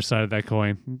I'm the other side of that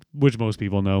coin, which most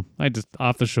people know. I just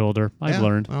off the shoulder. I've Yeah,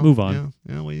 learned. well, Move on.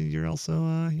 Yeah, well, you're also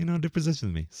a different position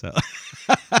than me. So,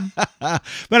 but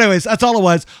anyways, that's all it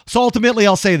was. So ultimately,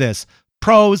 I'll say this: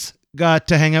 pros, got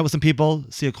to hang out with some people,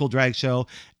 see a cool drag show,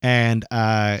 and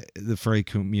the furry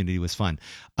community was fun.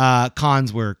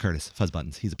 Cons were Curtis Fuzz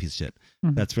Buttons. He's a piece of shit.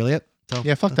 Mhm. That's really it. So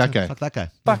Yeah, fuck that guy. Fuck that guy.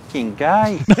 Fucking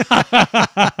guy.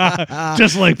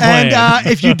 Just like playing. And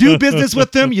if you do business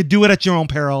with them, you do it at your own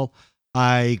peril.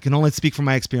 I can only speak from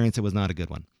my experience. It was not a good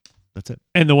one. That's it.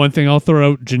 And the one thing I'll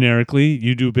throw out generically,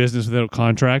 you do business without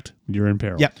contract, you're in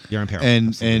peril. Yep, you're in peril.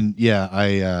 And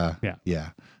yeah,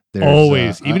 there's,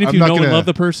 Always. Even if I'm you not know and gonna- love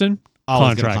the person,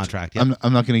 Always get a contract. contract. Yep.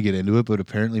 I'm not going to get into it, but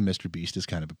apparently Mr. Beast is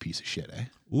kind of a piece of shit, eh?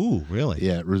 Ooh, really?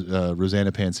 Yeah,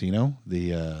 Rosanna Pansino,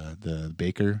 the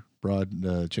baker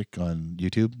broad chick on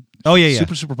YouTube. Oh, yeah.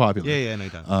 super popular. Yeah, no, you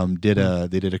don't.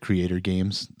 They did a creator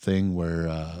games thing where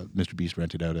Mr. Beast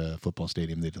rented out a football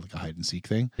stadium. They did like a hide and seek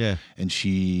thing. Yeah. And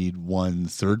she won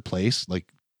third place,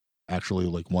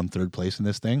 won third place in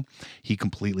this thing. He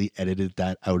completely edited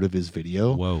that out of his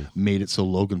video. Whoa. Made it so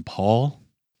Logan Paul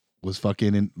was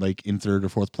fucking in third or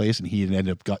fourth place, and he ended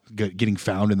up getting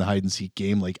found in the hide and seek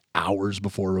game like hours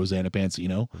before Rosanna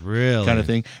Pansino. Really? Kind of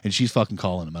thing. And she's fucking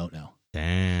calling him out now.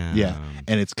 Damn. Yeah,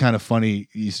 and it's kind of funny.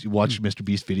 You watch Mr.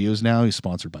 Beast videos now. He's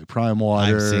sponsored by Prime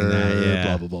Water. I've seen that, yeah.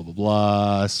 Blah, blah, blah, blah,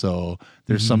 blah. So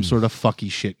there's some sort of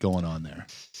fucky shit going on there.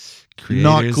 Creators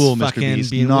Not cool, Mr. fucking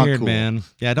Beast. Being Not weird, cool. man.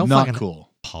 Yeah, don't Not fucking cool.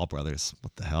 Paul Brothers.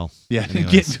 What the hell? Yeah,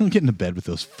 Anyways. don't get into bed with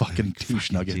those fucking douche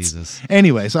Fucking nuggets. Jesus.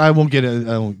 Anyways, I won't get it.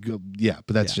 Yeah,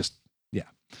 but that's just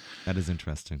That is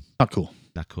interesting. not cool.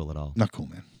 Not cool at all. Not cool,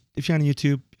 man. If you're on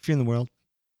YouTube, if you're in the world,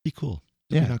 be cool.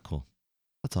 If Yeah. You're not cool.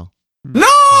 That's all.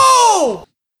 No!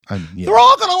 They're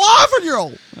all gonna laugh at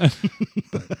you.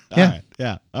 Yeah. All right.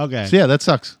 Yeah. Okay. So yeah, that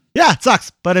sucks. Yeah, it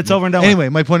sucks, but it's over and done. with. Anyway,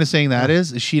 my point of saying that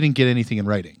is she didn't get anything in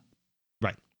writing.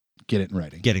 Right. Get it in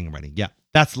writing. Getting it ready. Yeah.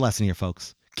 That's the lesson here,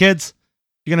 folks. Kids,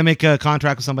 you're gonna make a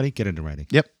contract with somebody, get it in writing.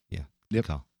 Yep. Yeah. Yep. Good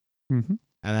call. Mhm. And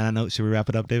then I know, should we wrap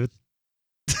it up, David?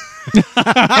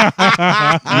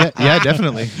 yeah,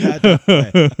 definitely.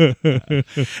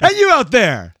 And you out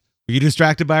there, were you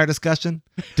distracted by our discussion?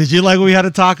 Did you like what we had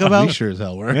to talk about? We sure as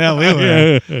hell were. Yeah, we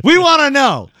were. We want to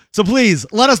know. So please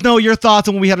let us know your thoughts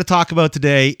on what we had to talk about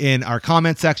today in our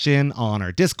comment section, on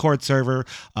our Discord server,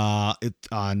 on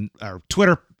our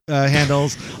Twitter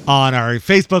handles, on our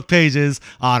Facebook pages,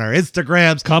 on our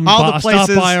Instagrams, Come all the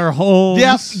places. stop by our homes.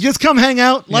 Yeah, just come hang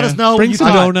out. Let us know. Bring what you some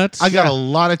thought. donuts. I got a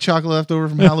lot of chocolate left over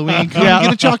from Halloween. Come Yeah.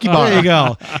 get a chalky bar. There you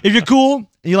go. If you're cool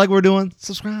and you like what we're doing,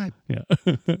 subscribe. Yeah.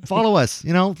 Follow us.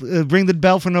 Ring the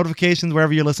bell for notifications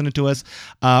wherever you're listening to us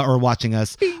or watching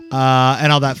us,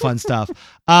 and all that fun stuff.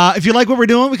 If you like what we're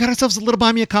doing, we got ourselves a little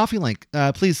buy me a coffee link.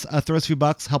 Please throw us a few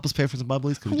bucks, help us pay for some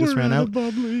bubblies because we just ran out,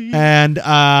 and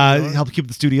help keep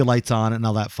the studio lights on and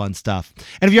all that fun stuff.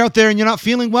 And if you're out there and you're not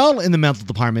feeling well in the mental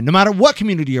department, no matter what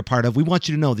community you're part of, we want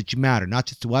you to know that you matter, not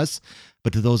just to us,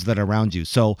 but to those that are around you.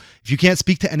 So if you can't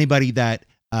speak to anybody that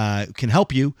can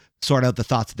help you sort out the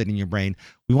thoughts that are in your brain,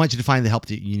 we want you to find the help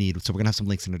that you need. So we're going to have some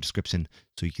links in the description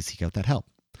so you can seek out that help.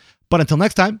 But until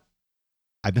next time,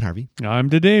 I've been Harvey. I'm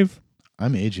to Dave.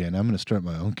 I'm AJ, and I'm going to start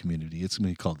my own community. It's going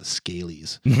to be called the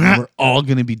Scalies. And we're all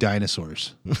going to be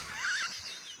dinosaurs.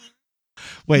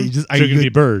 Wait, They're going to be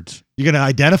birds. you're going to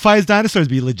identify as dinosaurs,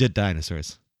 be legit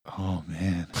dinosaurs? Oh,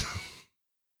 man.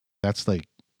 That's like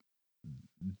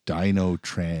dino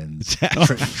trans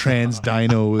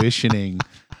dino-itioning.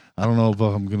 I don't know if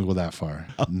I'm going to go that far.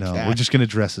 Okay. No, we're just going to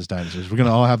dress as dinosaurs. We're going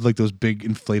to all have like those big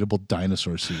inflatable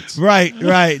dinosaur suits. Right,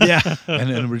 yeah. And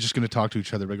then we're just going to talk to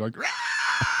each other by going, "Rah!"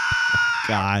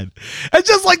 God. And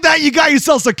just like that, you got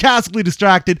yourself sarcastically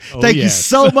distracted. Oh, Thank you yes.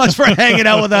 so much for hanging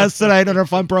out with us tonight on our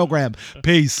fun program.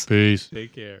 Peace. Peace.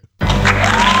 Take care.